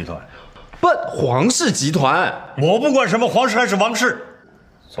王氏集团，不，皇氏集团。我不管什么皇氏还是王氏，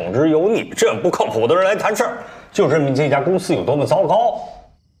总之由你这不靠谱的人来谈事儿，就证明这家公司有多么糟糕。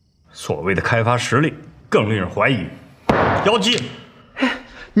所谓的开发实力更令人怀疑。姚记，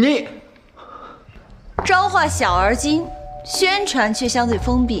你朝化小而精，宣传却相对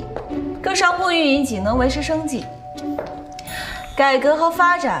封闭，跟商铺运营仅能维持生计。改革和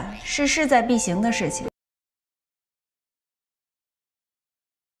发展是势在必行的事情。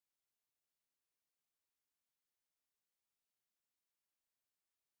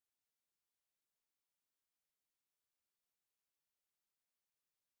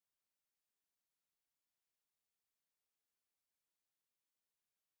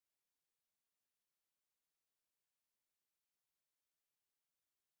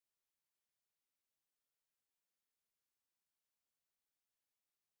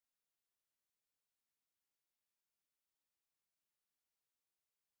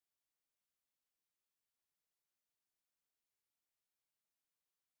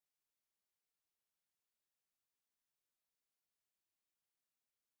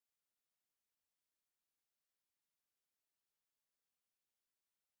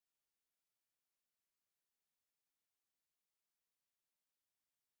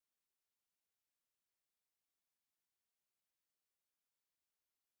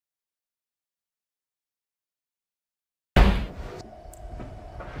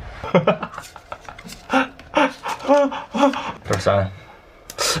这是3。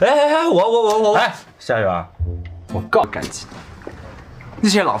哎，我，哎，夏园，我告干净，那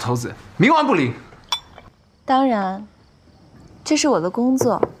些老头子冥顽不灵。当然，这是我的工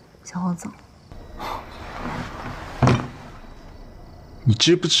作，小黄总。你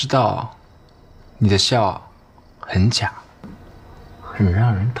知不知道，你的笑很假，很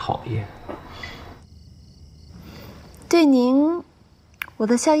让人讨厌。对您，我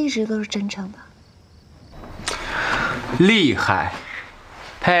的笑一直都是真诚的。厉害，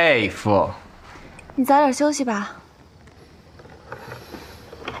佩服。你早点休息吧。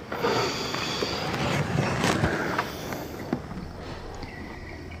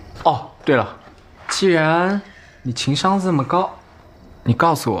哦，对了，既然你情商这么高，你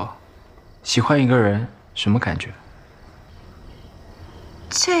告诉我，喜欢一个人什么感觉？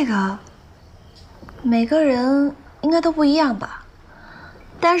这个，每个人应该都不一样吧。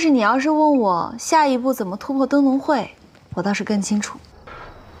但是你要是问我下一步怎么突破灯笼会，我倒是更清楚。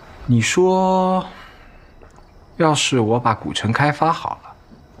你说，要是我把古城开发好了，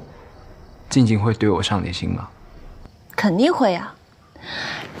静静会对我上点心吗？肯定会啊，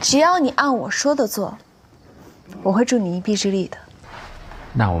只要你按我说的做，我会助你一臂之力的。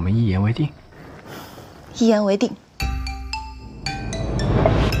那我们一言为定。一言为定。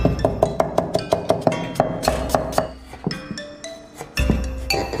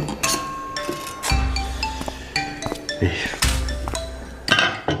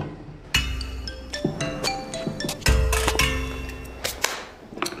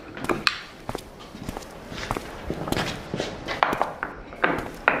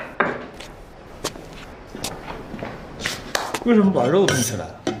为什么把肉冻起来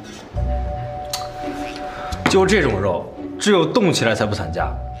了？就这种肉，只有冻起来才不散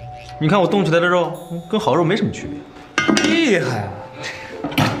架。你看我冻起来的肉，跟好肉没什么区别。厉害啊，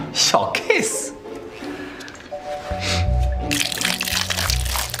小 case。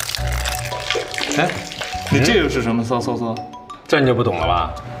哎，你这又是什么骚？这你就不懂了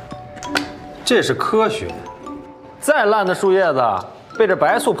吧？这是科学。再烂的树叶子，被这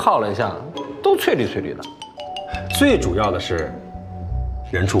白醋泡了一下，都翠绿翠绿的。最主要的是，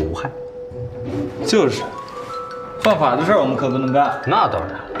人畜无害。就是，犯法的事儿我们可不能干。那当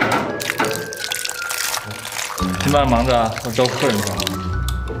然。你慢忙着，我招呼客人去。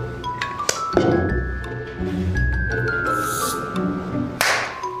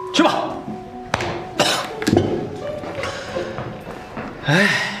去吧。哎，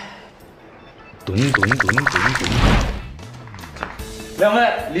吨。两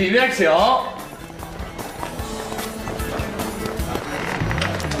位里边请。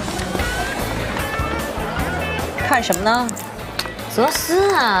看什么呢？泽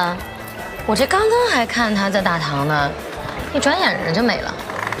斯啊，我这刚刚还看他在大堂呢，一转眼人就没了。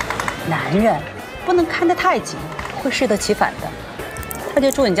男人不能看得太紧，会适得其反的。他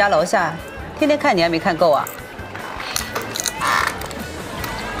就住你家楼下，天天看你还没看够啊？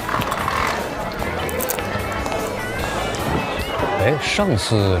哎，上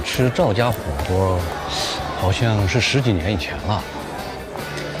次吃赵家火锅，好像是10几年以前了。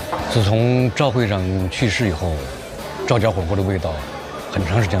自从赵会长去世以后，赵家火锅的味道很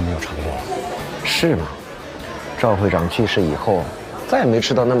长时间没有尝过了。是吗？赵会长去世以后，再也没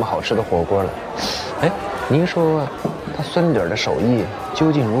吃到那么好吃的火锅了。哎，您说他孙女儿的手艺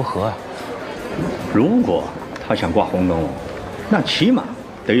究竟如何啊？如果他想挂红灯笼，那起码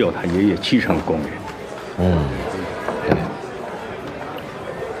得有他爷爷7成的功力。对。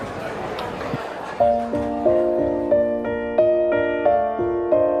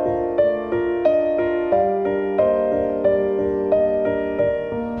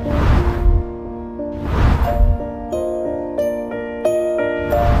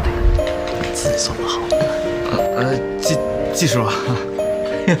做得好。技术啊，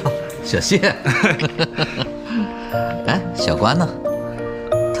小谢。哎，小关呢？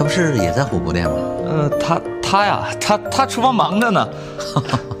他不是也在火锅店吗？他厨房忙着呢。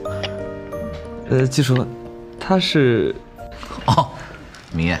技术，他是……哦，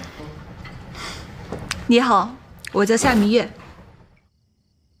明月。你好，我叫夏明月。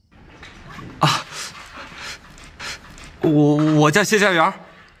我叫谢家园。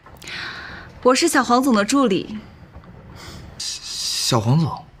我是小黄总的助理。小黄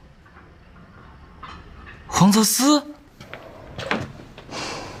总，黄泽斯。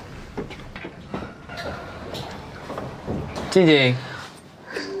静静。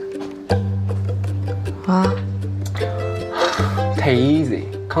啊 ，Take easy，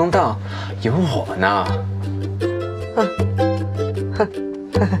 calm down， 有我呢。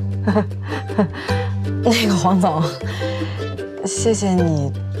那个黄总，谢谢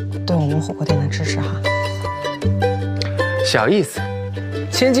你对我们火锅店的支持哈。小意思，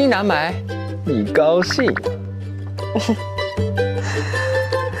千金难买，你高兴？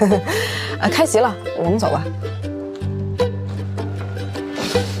开席了，我们走吧。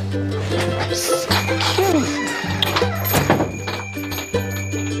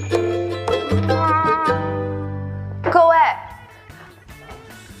各位，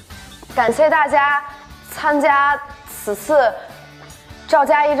感谢大家参加此次赵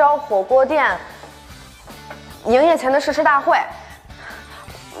家一招火锅店营业前的试吃大会。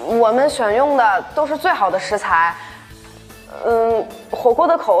我们选用的都是最好的食材，火锅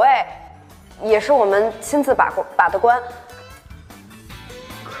的口味也是我们亲自把的关，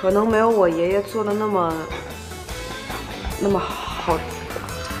可能没有我爷爷做的那么好。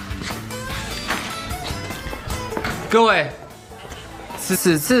各位，此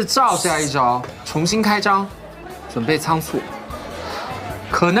次赵家一招重新开张，准备仓促，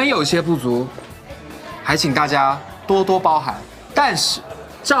可能有些不足，还请大家多多包涵。但是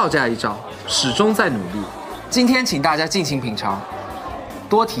赵家一招始终在努力，今天请大家尽情品尝，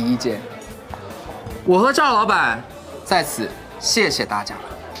多提意见。我和赵老板在此谢谢大家。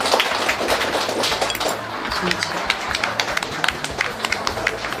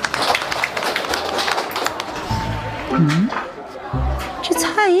这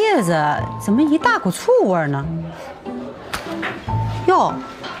菜叶子怎么一大股醋味呢？哟，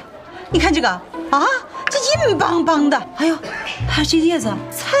你看这个啊，这硬邦邦的，哎呦，还有这叶子，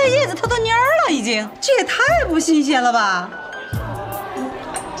菜叶子它都蔫了，已经，这也太不新鲜了吧？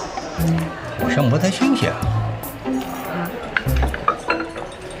好像不太新鲜。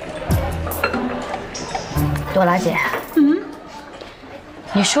朵拉姐，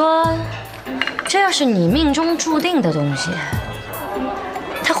你说，这要是你命中注定的东西，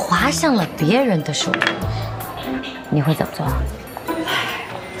它滑向了别人的手里，你会怎么做？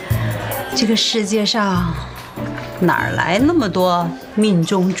这个世界上哪儿来那么多命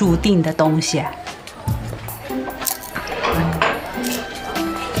中注定的东西？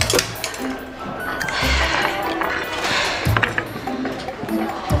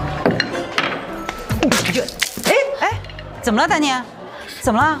怎么了，丹妮？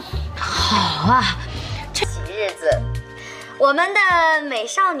怎么了？好啊，这日子，我们的美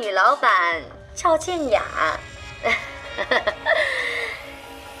少女老板赵静雅，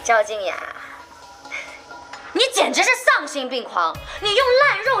赵静雅，你简直是丧心病狂！你用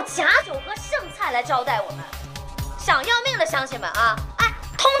烂肉、假酒和剩菜来招待我们，想要命的乡亲们啊！哎，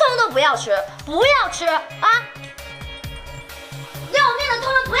通通都不要吃，不要吃啊！要命的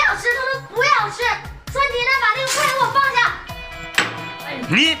通通不要吃，通通不要吃！专体的把那个菜给我放下！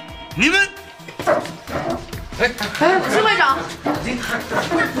你们，辛会长，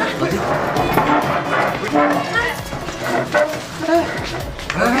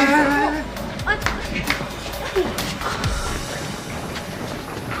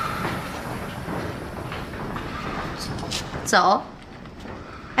走。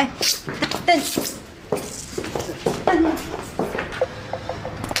哎，但。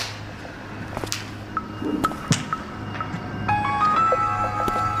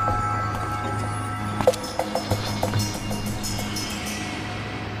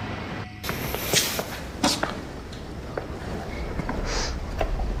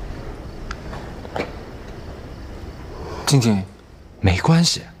静静，没关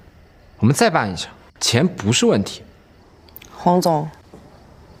系，我们再办一场，钱不是问题。黄总，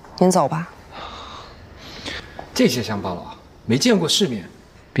您走吧。这些乡巴佬没见过世面，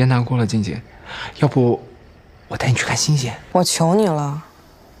别难过了，静静。要不我带你去看新鲜？我求你了，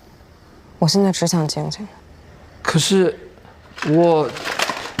我现在只想静静。可是我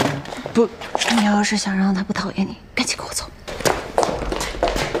不……你要是想让他不讨厌你，赶紧跟我走。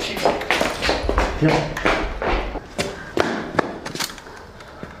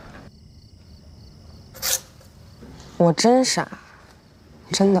我真傻，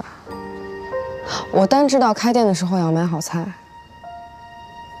真的。我单知道开店的时候要买好菜，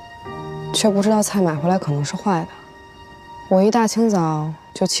却不知道菜买回来可能是坏的。我一大清早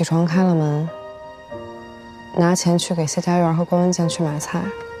就起床开了门，拿钱去给谢家院和关文健去买菜。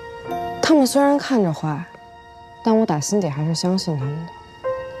他们虽然看着坏，但我打心底还是相信他们的。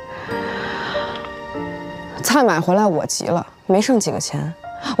菜买回来我急了，没剩几个钱，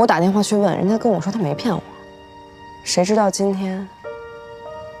我打电话去问，人家跟我说他没骗我。谁知道今天，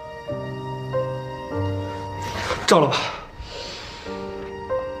照了吧。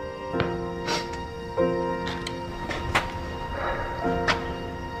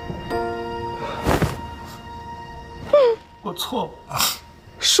我错了，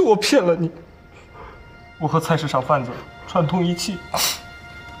是我骗了你。我和菜市场贩子串通一气，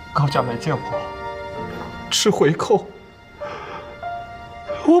高价买贱货，吃回扣，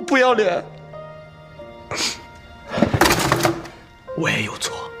我不要脸。我也有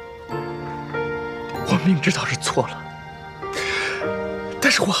错，我明知道是错了，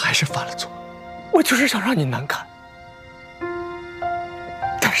但是我还是犯了错。我就是想让你难堪，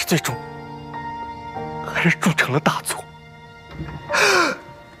但是最终还是铸成了大错。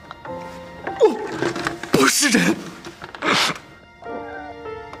我不是人。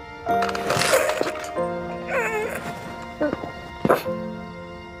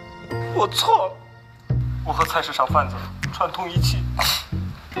我错了，我和菜市场贩子串通一气，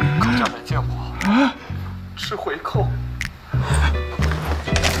高价买贱货，吃回扣。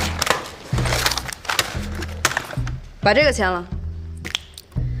把这个签了。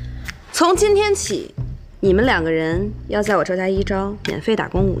从今天起，你们2个人要在我赵家一招免费打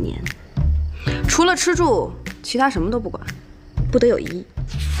工5年，除了吃住，其他什么都不管，不得有异议。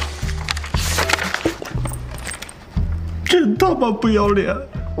真他妈不要脸！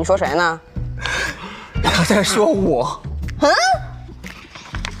你说谁呢？他在说我。嗯？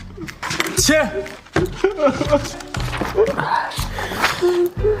签。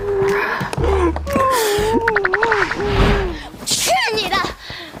去你的！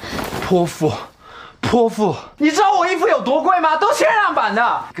泼妇，泼妇！你知道我衣服有多贵吗？都限量版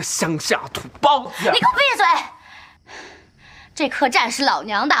的。个乡下土包子！你给我闭嘴！这客栈是老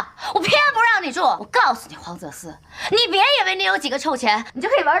娘的，我偏不让你住。我告诉你，黄泽思，你别以为你有几个臭钱，你就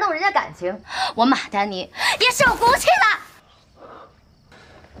可以玩弄人家感情。我马丹妮也是有骨气的。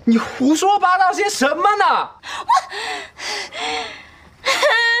你胡说八道些什么呢？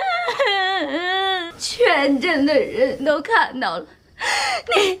全镇的人都看到了，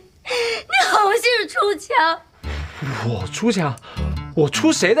你好心出枪。我出枪？我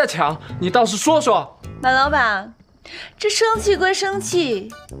出谁的枪？你倒是说说。马老板，这生气归生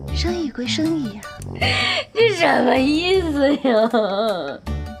气，生意归生意呀。这什么意思呀？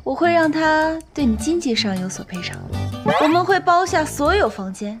我会让他对你经济上有所赔偿，我们会包下所有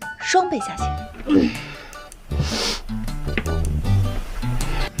房间，双倍价钱。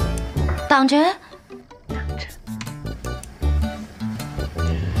当真？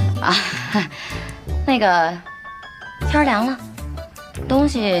啊，那个天凉了，东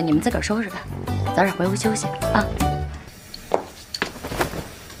西你们自个儿收拾吧，早点回屋休息啊。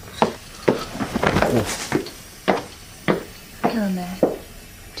看到没？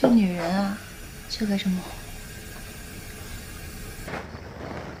这女人啊，就该这么哄。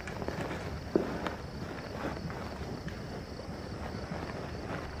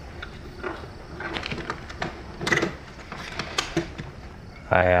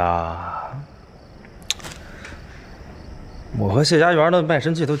哎呀，我和谢家园的卖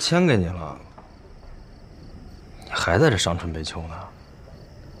身契都签给你了，你还在这伤春悲秋呢？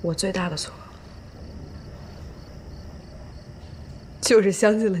我最大的错就是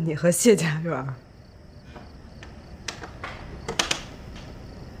相信了你和谢家园。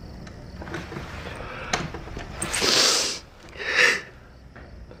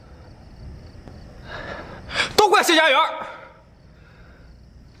都怪谢家园，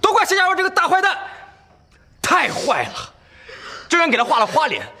都怪谢家园这个大坏蛋，太坏了！居然给他画了花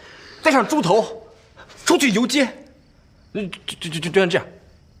脸，戴上猪头，出去游街，就像这样。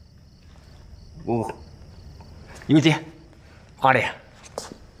我游街，花脸。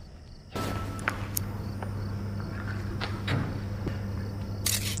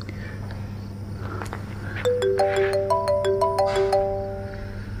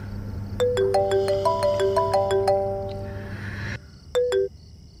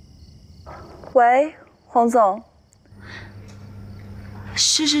喂，黄总。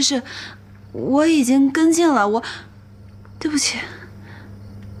是，我已经跟进了，对不起。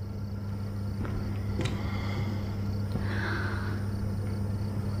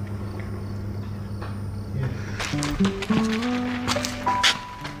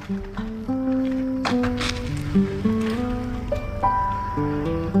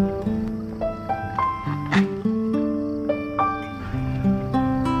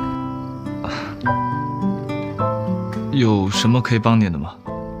有什么可以帮你的吗？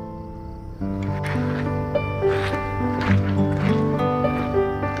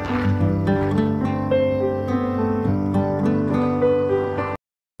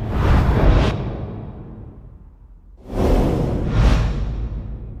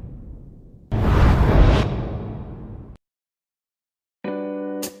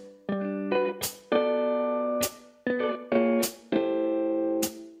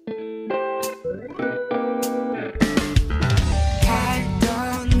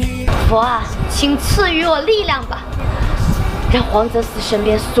佛啊，请赐予我力量吧！让黄泽寺身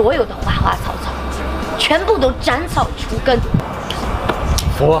边所有的花花草草全部都斩草除根。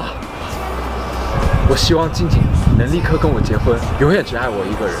佛啊，我希望静静能立刻跟我结婚，永远只爱我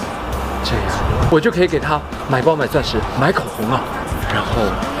一个人，这样我就可以给她买包、买钻石、买口红了，然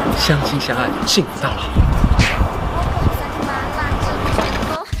后相亲相爱，幸福到老。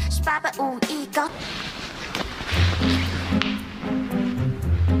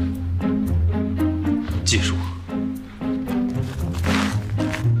记住，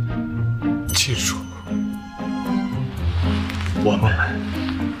记住，我们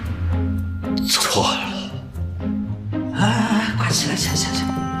错了。哎，快起来，起来！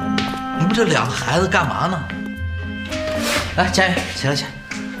你们这两个孩子干嘛呢？来，佳玉，起来！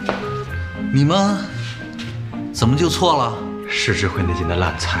你们怎么就错了？世智慧那间的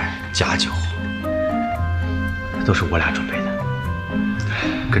烂菜假酒，都是我俩准备的，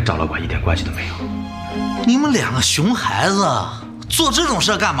跟赵老板一点关系都没有。你们两个熊孩子做这种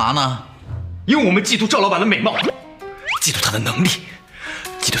事干嘛呢？因为我们嫉妒赵老板的美貌，嫉妒他的能力，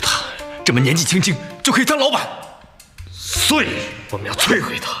嫉妒他这么年纪轻轻就可以当老板，所以我们要摧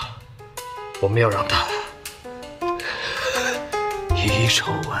毁他，我们要让他遗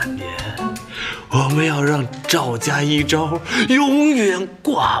臭万年，我们要让赵家一朝永远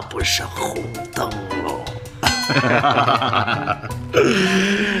挂不上红灯笼。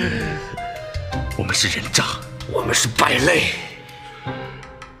我们是人渣，我们是败类。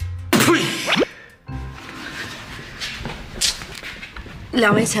呸！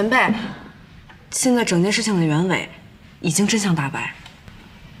两位前辈，现在整件事情的原委已经真相大白。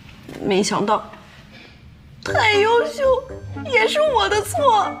没想到，太优秀也是我的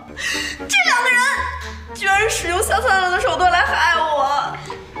错。这两个人居然使用下三滥的手段来害我。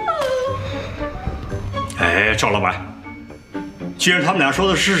哎，赵老板，既然他们俩说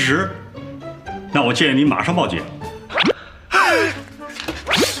的是事实，那我建议你马上报警。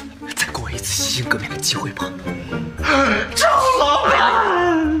再给我一次洗心革面的机会吧，赵老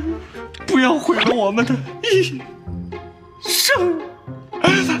板，不要毁了我们的一生。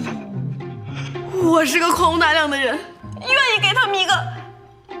我是个宽宏大量的人，愿意给他们一个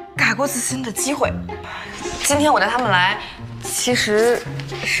改过自新的机会。今天我带他们来，其实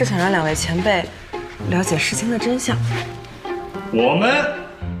是想让两位前辈了解事情的真相。我们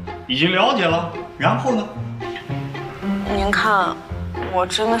已经了解了，然后呢？您看，我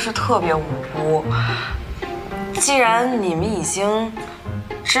真的是特别无辜。既然你们已经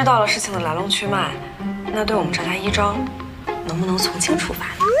知道了事情的来龙去脉，那对我们赵家一招，能不能从轻处罚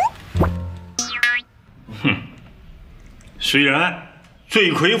呢？哼，虽然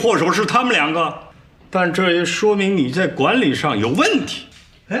罪魁祸首是他们两个，但这也说明你在管理上有问题。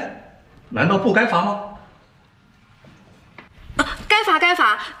哎，难道不该罚吗？该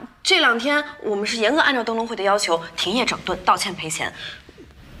罚。这2天我们是严格按照灯笼会的要求停业整顿、道歉赔钱，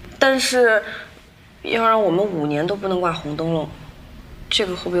但是要让我们5年都不能挂红灯笼，这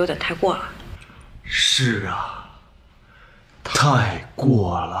个会不会有点太过了？是啊，太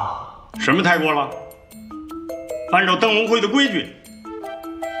过了。什么太过了？按照灯笼会的规矩，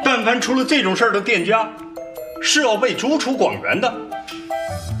但凡出了这种事儿的店家，是要被逐出广元的。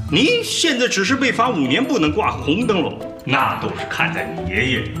你现在只是被罚5年不能挂红灯笼，那都是看在你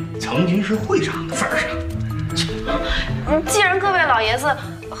爷爷曾经是会长的份上。既然各位老爷子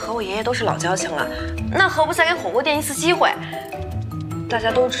和我爷爷都是老交情了，那何不再给火锅店一次机会？大家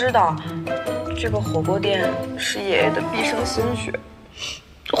都知道，这个火锅店是爷爷的毕生心血，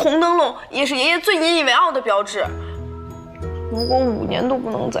红灯笼也是爷爷最引以为傲的标志。如果5年都不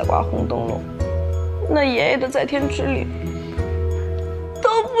能再挂红灯笼，那爷爷的在天之灵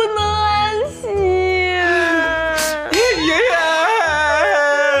都不能安息。爷爷，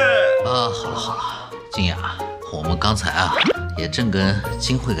好了，静雅，我们刚才也正跟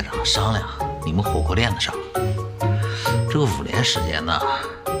金会科长商量你们火锅店的事儿。这个5年时间呢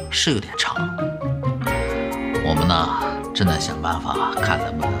是有点长，我们呢正在想办法看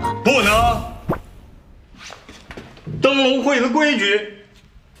能不能。不能，灯笼会的规矩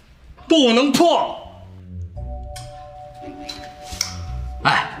不能破。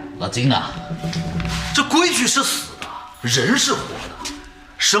哎，老金啊，这规矩是死的，人是活的，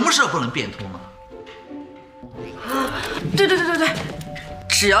什么事不能变通呢？对，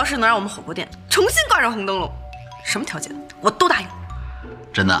只要是能让我们火锅店重新挂上红灯笼，什么条件我都答应。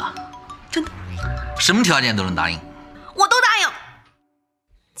真的？真的。什么条件都能答应？我都答应。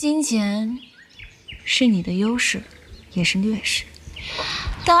金钱是你的优势，也是劣势。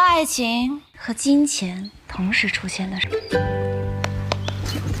当爱情和金钱同时出现的时候，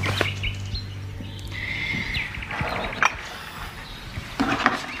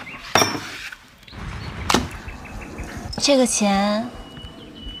这个钱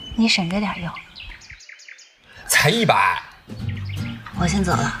你省着点用。才100，我先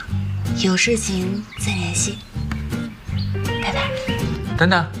走了，有事情再联系。拜拜。等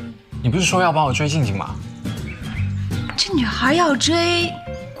等，你不是说要帮我追静静吗？这女孩要追，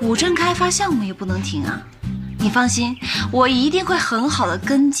古镇开发项目也不能停啊。你放心，我一定会很好的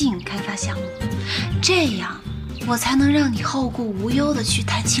跟进开发项目，这样我才能让你后顾无忧的去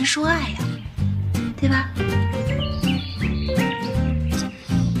谈情说爱呀，对吧？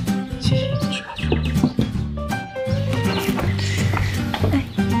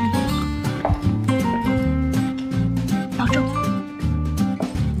保重。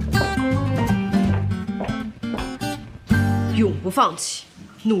永不放弃，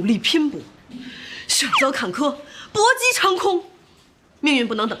努力拼搏，选择坎坷，搏击长空。命运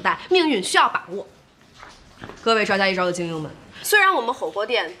不能等待，命运需要把握。各位赵家一招的精英们，虽然我们火锅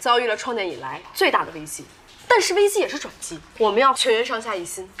店遭遇了创建以来最大的危机，但是危机也是转机。我们要全员上下一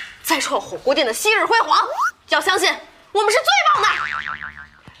心，再创火锅店的昔日辉煌。要相信我们是最棒的。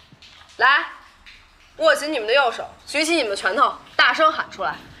来，握紧你们的右手，举起你们的拳头，大声喊出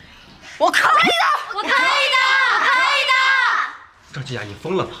来：我可以的！我可以的！我可以的！赵静雅，你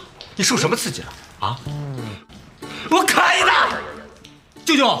疯了吗？你受什么刺激了啊？我可以的！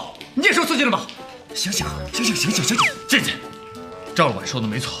舅舅，你也受刺激了吗？醒醒！静静，赵老板说的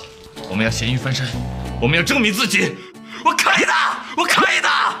没错，我们要咸鱼翻身，我们要证明自己。我可以的！我可以的！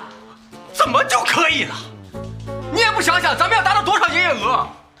怎么就可以了？你也不想想，咱们要达到多少营业额？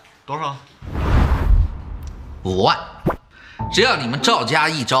多少？5万。只要你们赵家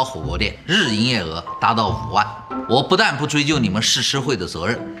一招火锅店日营业额达到5万，我不但不追究你们试吃会的责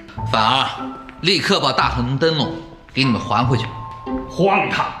任，反而立刻把大红灯笼给你们还回去。还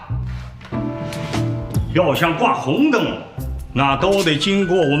他！要想挂红灯笼，那都得经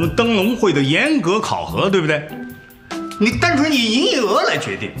过我们灯笼会的严格考核，对不对？你单纯以营业额来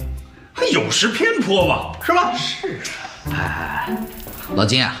决定，还有失偏颇嘛，是吧？是。哎，老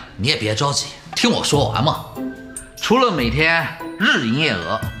金啊，你也别着急，听我说完嘛。除了每天日营业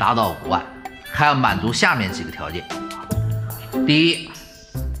额达到5万，还要满足下面几个条件：第一，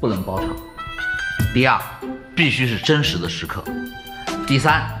不能包场；第二，必须是真实的食客；第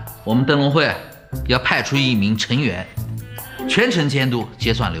三，我们灯笼会要派出1名成员，全程监督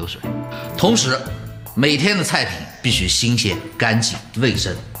结算流水，同时每天的菜品必须新鲜、干净、卫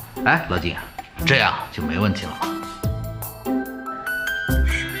生。哎，老金啊，这样就没问题了吧？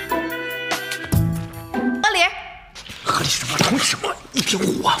合理什么？同意什么？1瓶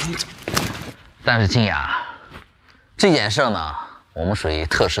5万，但是静雅，这件事呢，我们属于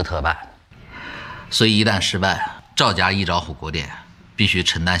特事特办，所以一旦失败，赵家一招火锅店必须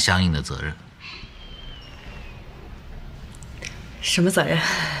承担相应的责任。什么责任？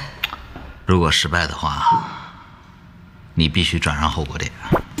如果失败的话，你必须转让火锅店。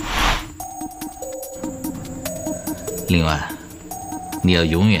另外，你要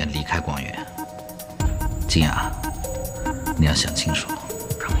永远离开广元。静雅，你要想清楚，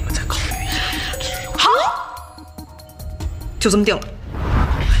让我们再考虑一下。好，就这么定了。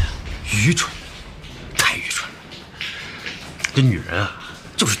愚蠢，太愚蠢了！这女人啊，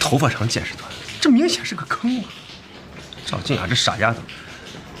就是头发长见识短，这明显是个坑啊！赵静雅这傻丫头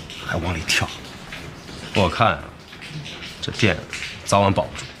还往里跳，我看啊，这店早晚保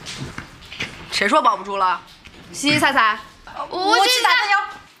不住。谁说保不住了？西西菜菜，我去打酱油。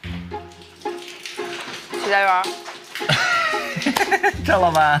徐家园，张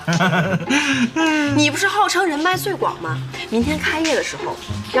老板，你不是号称人脉最广吗？明天开业的时候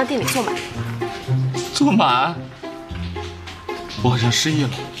让店里坐满。坐满？我好像失忆了，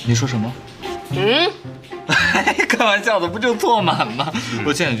你说什么？开玩笑的，不就坐满吗？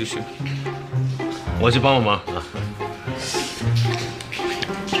我现在就去。我去帮帮忙啊。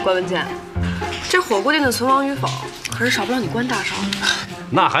关文健，这火锅店的存亡与否，可是少不了你关大勺。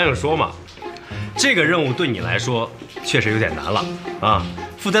那还用说吗？这个任务对你来说确实有点难了啊，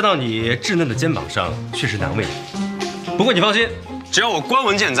负担到你稚嫩的肩膀上，确实难为你。不过你放心，只要我关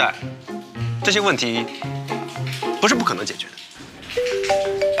文健在，这些问题不是不可能解决的。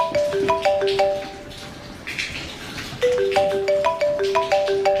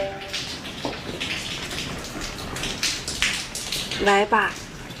喂，爸，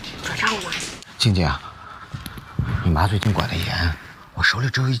转账了吗？静静啊，你妈最近管得严，我手里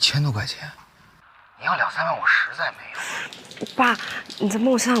只有1000多块钱，你要2、3万我实在没有。爸，你再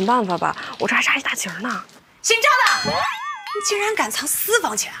帮我想想办法吧，我这还差1大截呢。姓赵的，你竟然敢藏私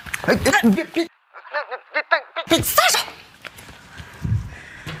房钱！哎，你别撒手！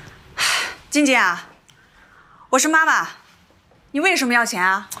静静啊，我是妈妈，你为什么要钱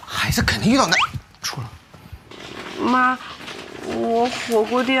啊？孩子肯定遇到难处了。妈，我火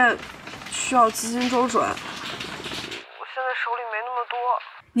锅店需要资金周转，我现在手里没那么多。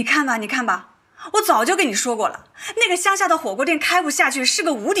你看吧，你看吧，我早就跟你说过了，那个乡下的火锅店开不下去，是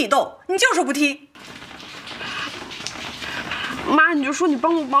个无底洞，你就说不听。妈，你就说你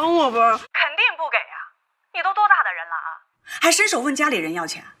帮不帮我吧。肯定不给啊！你都多大的人了啊，还伸手问家里人要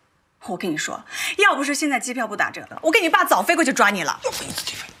钱？我跟你说，要不是现在机票不打折了，我跟你爸早飞过去抓你了。又飞一次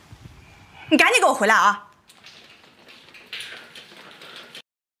机飞，你赶紧给我回来啊！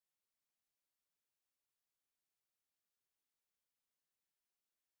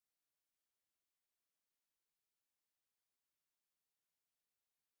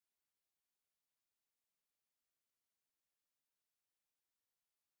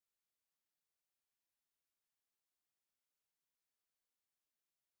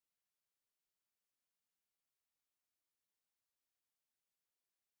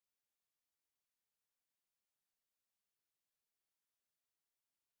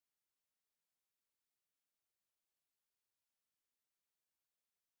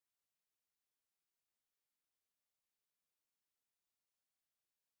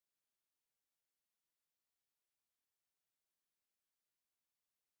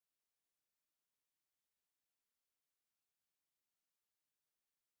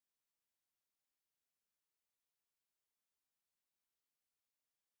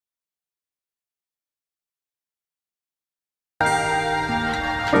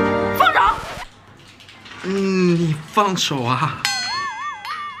你放手啊！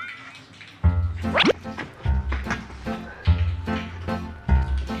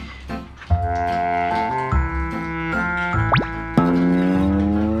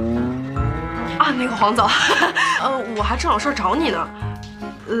啊，那个黄总，我还正有事找你呢。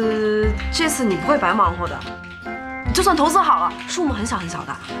这次你不会白忙活的，就算投资好了，数目很小很小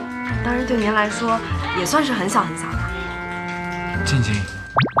的，当然对您来说也算是很小很小的。静静。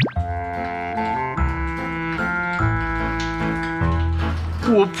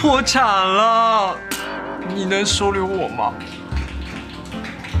我破产了，你能收留我吗？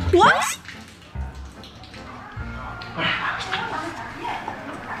我。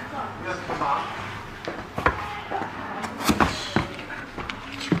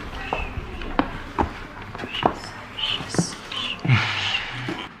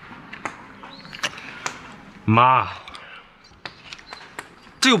妈，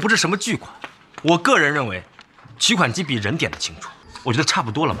这又不是什么巨款，我个人认为，取款机比人点的清楚。我觉得差不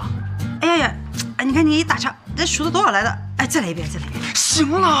多了嘛。哎呀呀，哎，你看你一打岔，这数的多少来的？哎，再来一遍，再来一遍。行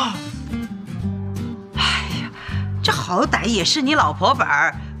了。哎呀，这好歹也是你老婆本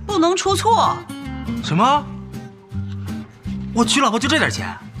儿，不能出错。什么？我娶老婆就这点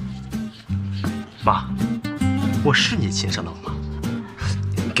钱？妈，我是你亲生的吗？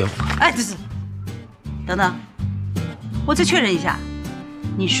你给我。哎，这是。等等，我再确认一下，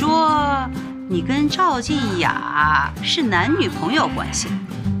你说。你跟赵静雅是男女朋友关系，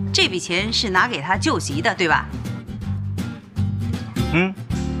这笔钱是拿给她救急的，对吧？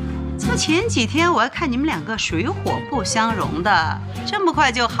怎么前几天我还看你们两个水火不相容的，这么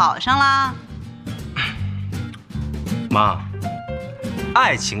快就好上啦？妈，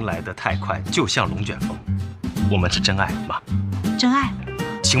爱情来得太快，就像龙卷风，我们是真爱，妈。真爱？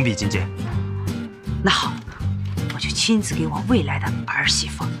情比金坚。那好，我就亲自给我未来的儿媳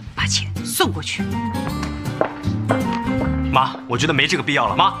妇把钱送过去。妈，我觉得没这个必要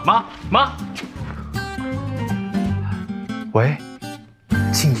了。妈。喂，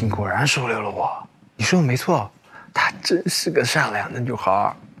静静果然收留了我，你说的没错，她真是个善良的女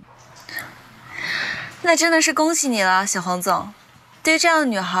孩。那真的是恭喜你了，小黄总。对这样的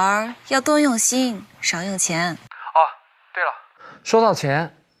女孩要多用心，少用钱。哦，对了，说到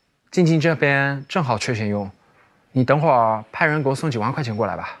钱，静静这边正好缺钱用，你等会儿派人给我送几万块钱过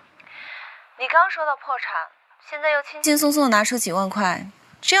来吧。你刚说到破产，现在又轻轻松松拿出几万块，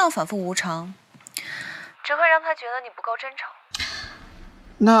这样反复无常，只会让他觉得你不够真诚。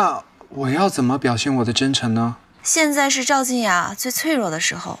那我要怎么表现我的真诚呢？现在是赵静雅最脆弱的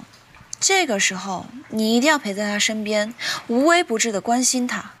时候，这个时候你一定要陪在她身边，无微不至的关心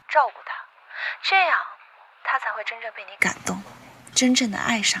她，照顾她，这样她才会真正被你感动，真正的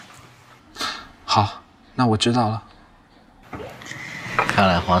爱上你。好，那我知道了。看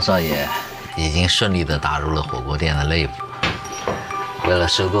来黄少爷已经顺利地打入了火锅店的内部。为了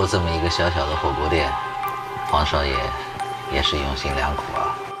收购这么一个小小的火锅店，黄少爷也是用心良苦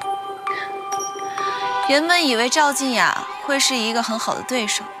啊。原本以为赵静雅会是一个很好的对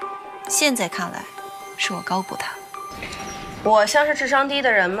手，现在看来是我高估她。我像是智商低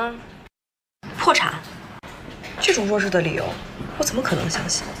的人吗？破产，这种弱智的理由，我怎么可能相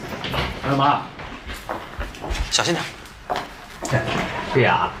信？妈，小心点。对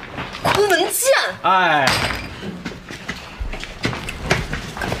呀。空门剑。哎。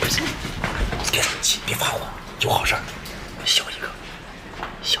别生气，别发火，有好事儿。小一个，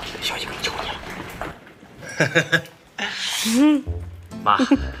求你了。妈，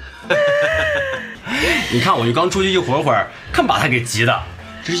你看我就刚出去一会儿，看把他给急的，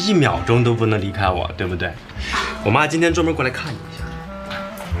这是1秒钟都不能离开我，对不对？我妈今天专门过来看你一下。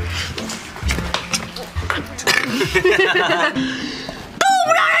都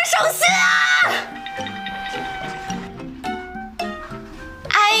不让人省心啊！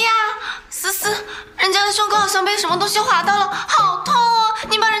哎呀，思思，人家的胸口好像被什么东西划到了，好痛哦！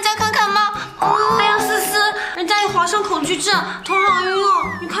你帮人家看看吗？哎呀，思思，人家有划伤恐惧症，头好晕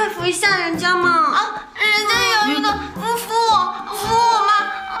哦，你快扶一下人家嘛！啊，人家也要晕的，扶我吗？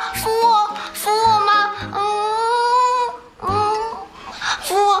扶我吗？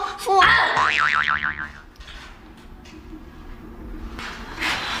扶我。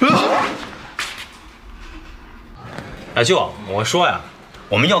哎舅，我说呀，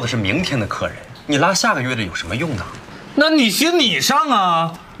我们要的是明天的客人，你拉下个月的有什么用呢？那你行你上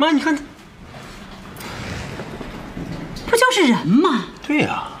啊！妈，你看，不就是人吗？对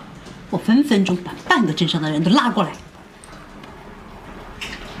呀，我分分钟把半个镇上的人都拉过来。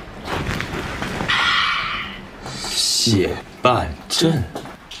谢半镇。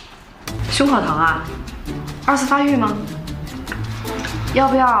胸口疼啊？2次发育吗？要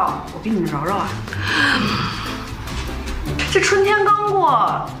不要我给你们揉揉啊？这春天刚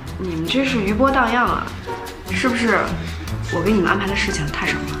过，你们这是余波荡漾啊，是不是？我给你们安排的事情太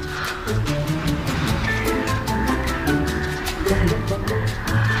少了。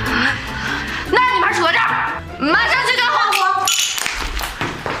那你们还扯这儿，马上去干活！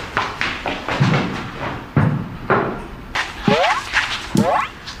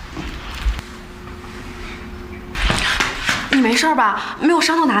你没事吧？没有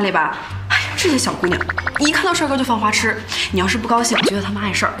伤到哪里吧？哎呀，这些小姑娘，一看到帅哥就犯花痴。你要是不高兴，觉得他们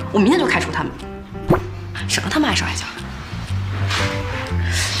碍事儿，我明天就开除他们，省得他们碍手碍脚的。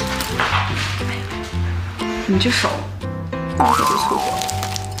你这手，可别粗活。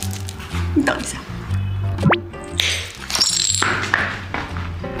你等一下。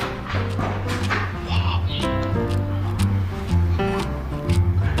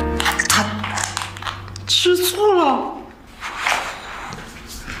他吃醋了。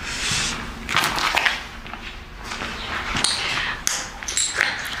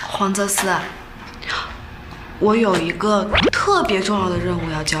黄泽思，我有一个特别重要的任务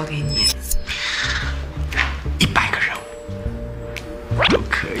要交给你。100个任务都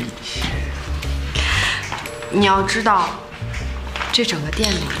可以。你要知道，这整个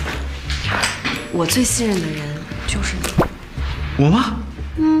店里，我最信任的人就是你。我吗？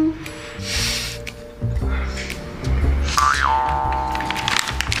嗯。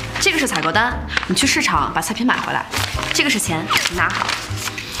这个是采购单，你去市场把菜品买回来。这个是钱，你拿好。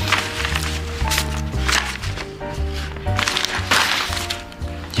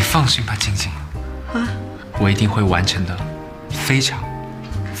你放心吧，晶晶，我一定会完成的，非常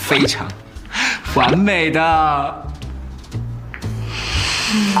完美的。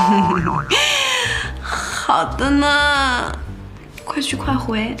好的呢，快去快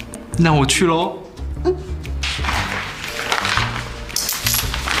回。那我去喽。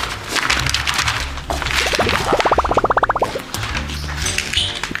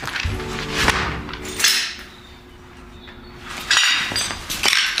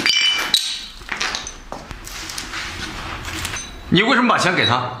你为什么把钱给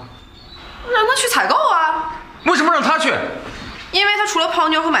他？让他去采购啊。为什么让他去？因为他除了泡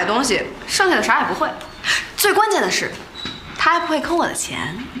妞和买东西，剩下的啥也不会。最关键的是，他还不会坑我的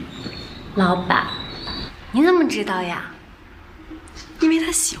钱。老板，你怎么知道呀？因为他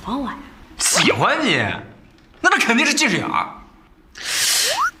喜欢我呀。喜欢你？那他肯定是近视眼儿。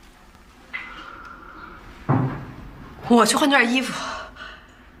我去换件衣服，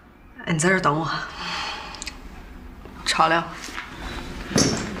你在这儿等我。吵亮。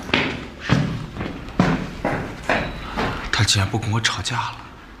他竟然不跟我吵架了。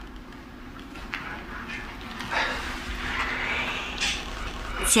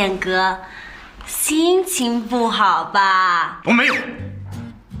建哥，心情不好吧？我没有。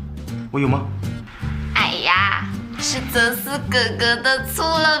我有吗？哎呀，是泽思哥哥的醋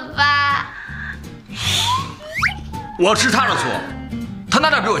了吧？我吃他的醋，他哪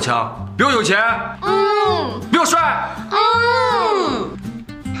点比我强？比我有钱？比我帅？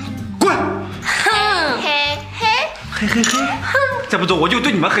滚！嘿嘿嘿嘿嘿！再不走我就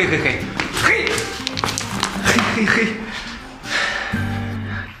对你们嘿嘿嘿！嘿！嘿嘿嘿！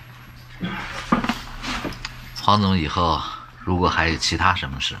黄总以后如果还有其他什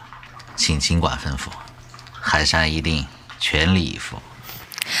么事，请尽管吩咐，海山一定全力以赴。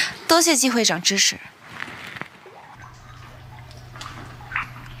多谢季会长支持。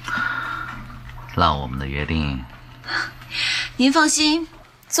让我们的约定。您放心，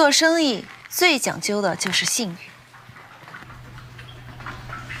做生意最讲究的就是信誉。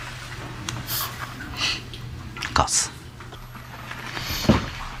告辞。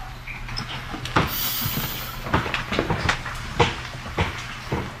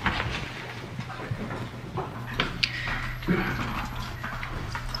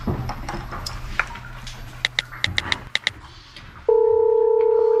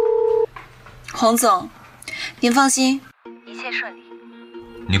洪总，您放心，一切顺利。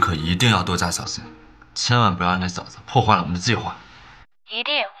你可一定要多加小心，千万不要让那小子破坏了我们的计划。一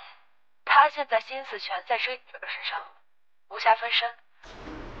定，他现在心思全在追女儿身上，无暇分身。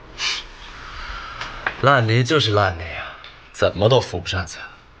烂泥就是烂泥啊，怎么都扶不上去。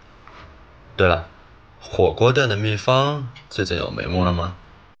对了，火锅店的秘方最近有眉目了吗？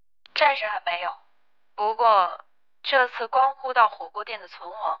暂时还没有，不过这次关乎到火锅店的存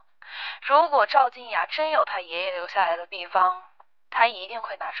亡。如果赵静雅真有她爷爷留下来的秘方，她一定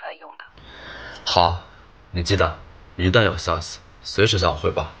会拿出来用的。好，你记得，一旦有消息，随时向我汇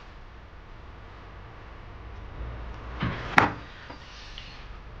报。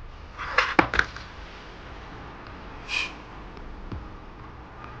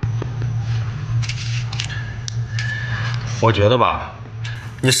我觉得吧，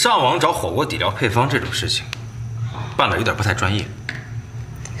你上网找火锅底料配方这种事情，办得有点不太专业。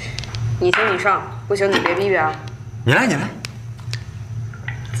你行你上，不行你别逼逼啊！你来，你来。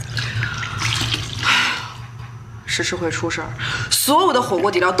试吃会出事儿，所有的火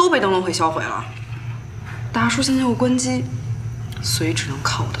锅底料都被灯笼会销毁了。大叔现在又关机，所以只能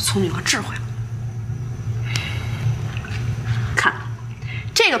靠我的聪明和智慧了。看，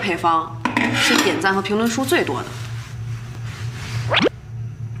这个配方是点赞和评论数最多的。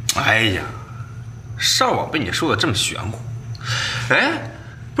哎呀，上网被你说的这么玄乎，哎。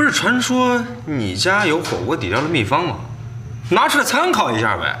不是传说你家有火锅底料的秘方吗？拿出来参考一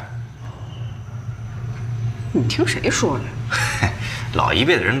下呗。你听谁说的？老一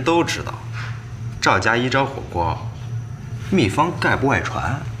辈的人都知道，赵家一招火锅，秘方概不外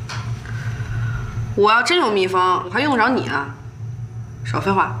传。我要真有秘方，我还用得着你啊？少废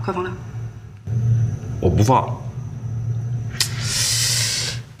话，快放料。我不放。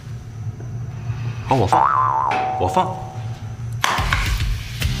好，我放，我放。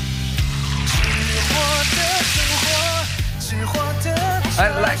哎，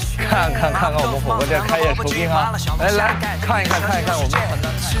来看看我们火锅店开业酬宾啊！来看一看我们很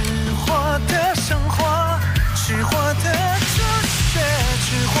难吃货的生活，吃货的哲学，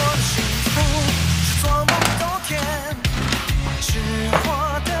吃货的幸福是做梦都甜。吃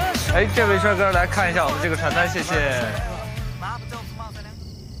货的生活。哎，这位帅哥来看一下我们这个传单，谢谢。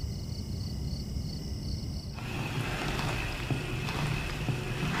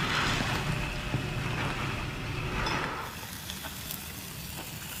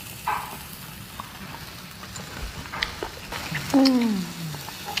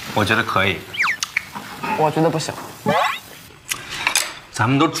我觉得可以。我觉得不行。咱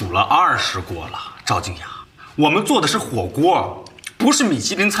们都煮了20锅了，赵静雅，我们做的是火锅，不是米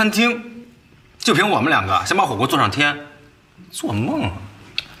其林餐厅。就凭我们两个想把火锅做上天，做梦啊！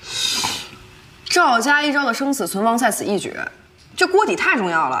赵家一招的生死存亡在此一举，这锅底太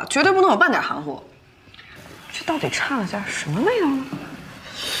重要了，绝对不能有半点含糊。这到底差了点什么味道呢？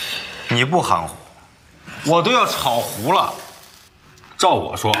你不含糊，我都要炒糊了。照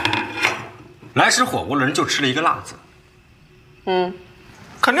我说，来吃火锅的人就吃了一个辣字。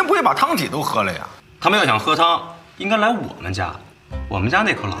肯定不会把汤底都喝了呀。他们要想喝汤，应该来我们家，我们家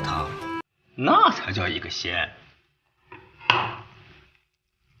那口老汤，那才叫一个鲜。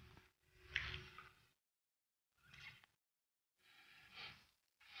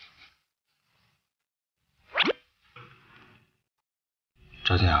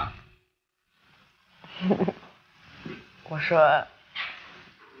赵静雅，我说，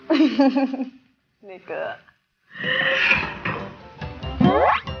那个，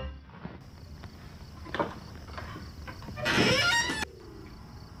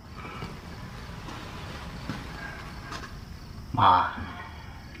妈，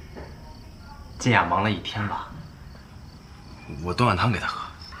静雅忙了一天吧，我炖碗汤给她喝。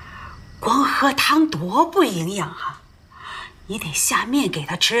光喝汤多不营养啊！你得下面给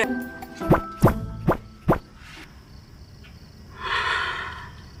她吃。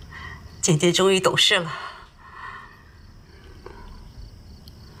姐姐终于懂事了。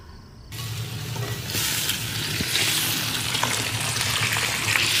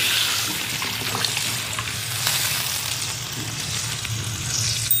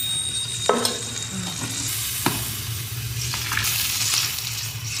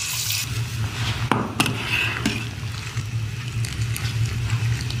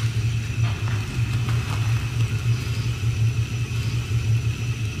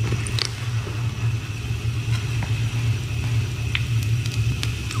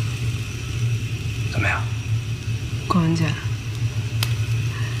怎么样？光文姐，你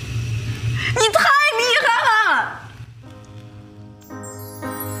太厉害了！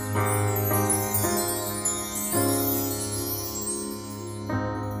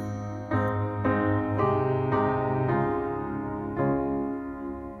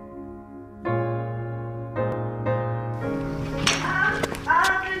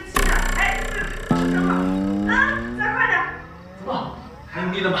还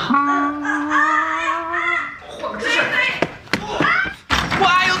用力的吗？换个姿势。我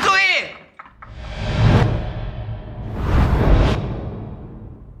还有注意。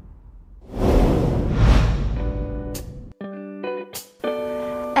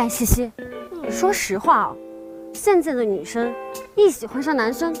哎，西西，说实话哦，现在的女生一喜欢上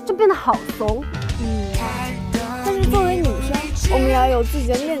男生就变得好怂。但是作为女生，我们要有自己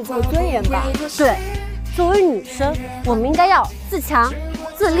的面子和尊严吧？对，作为女生，我们应该要自强、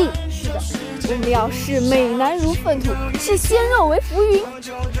自立。是的，我们要视美男如粪土，视鲜肉为浮云。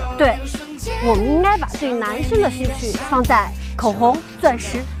对，我们应该把对男生的兴趣放在口红、钻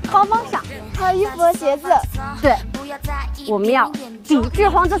石、包包上，还有衣服和鞋子。对，我们要抵制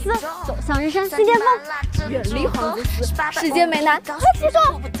黄泽斯，走向人生新巅峰，远离黄泽斯，世间美男快起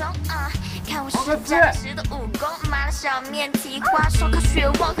床！黄泽斯，小四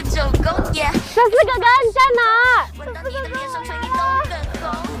哥哥你在哪？小四哥哥，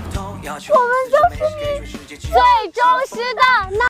我们就是你最忠实的男。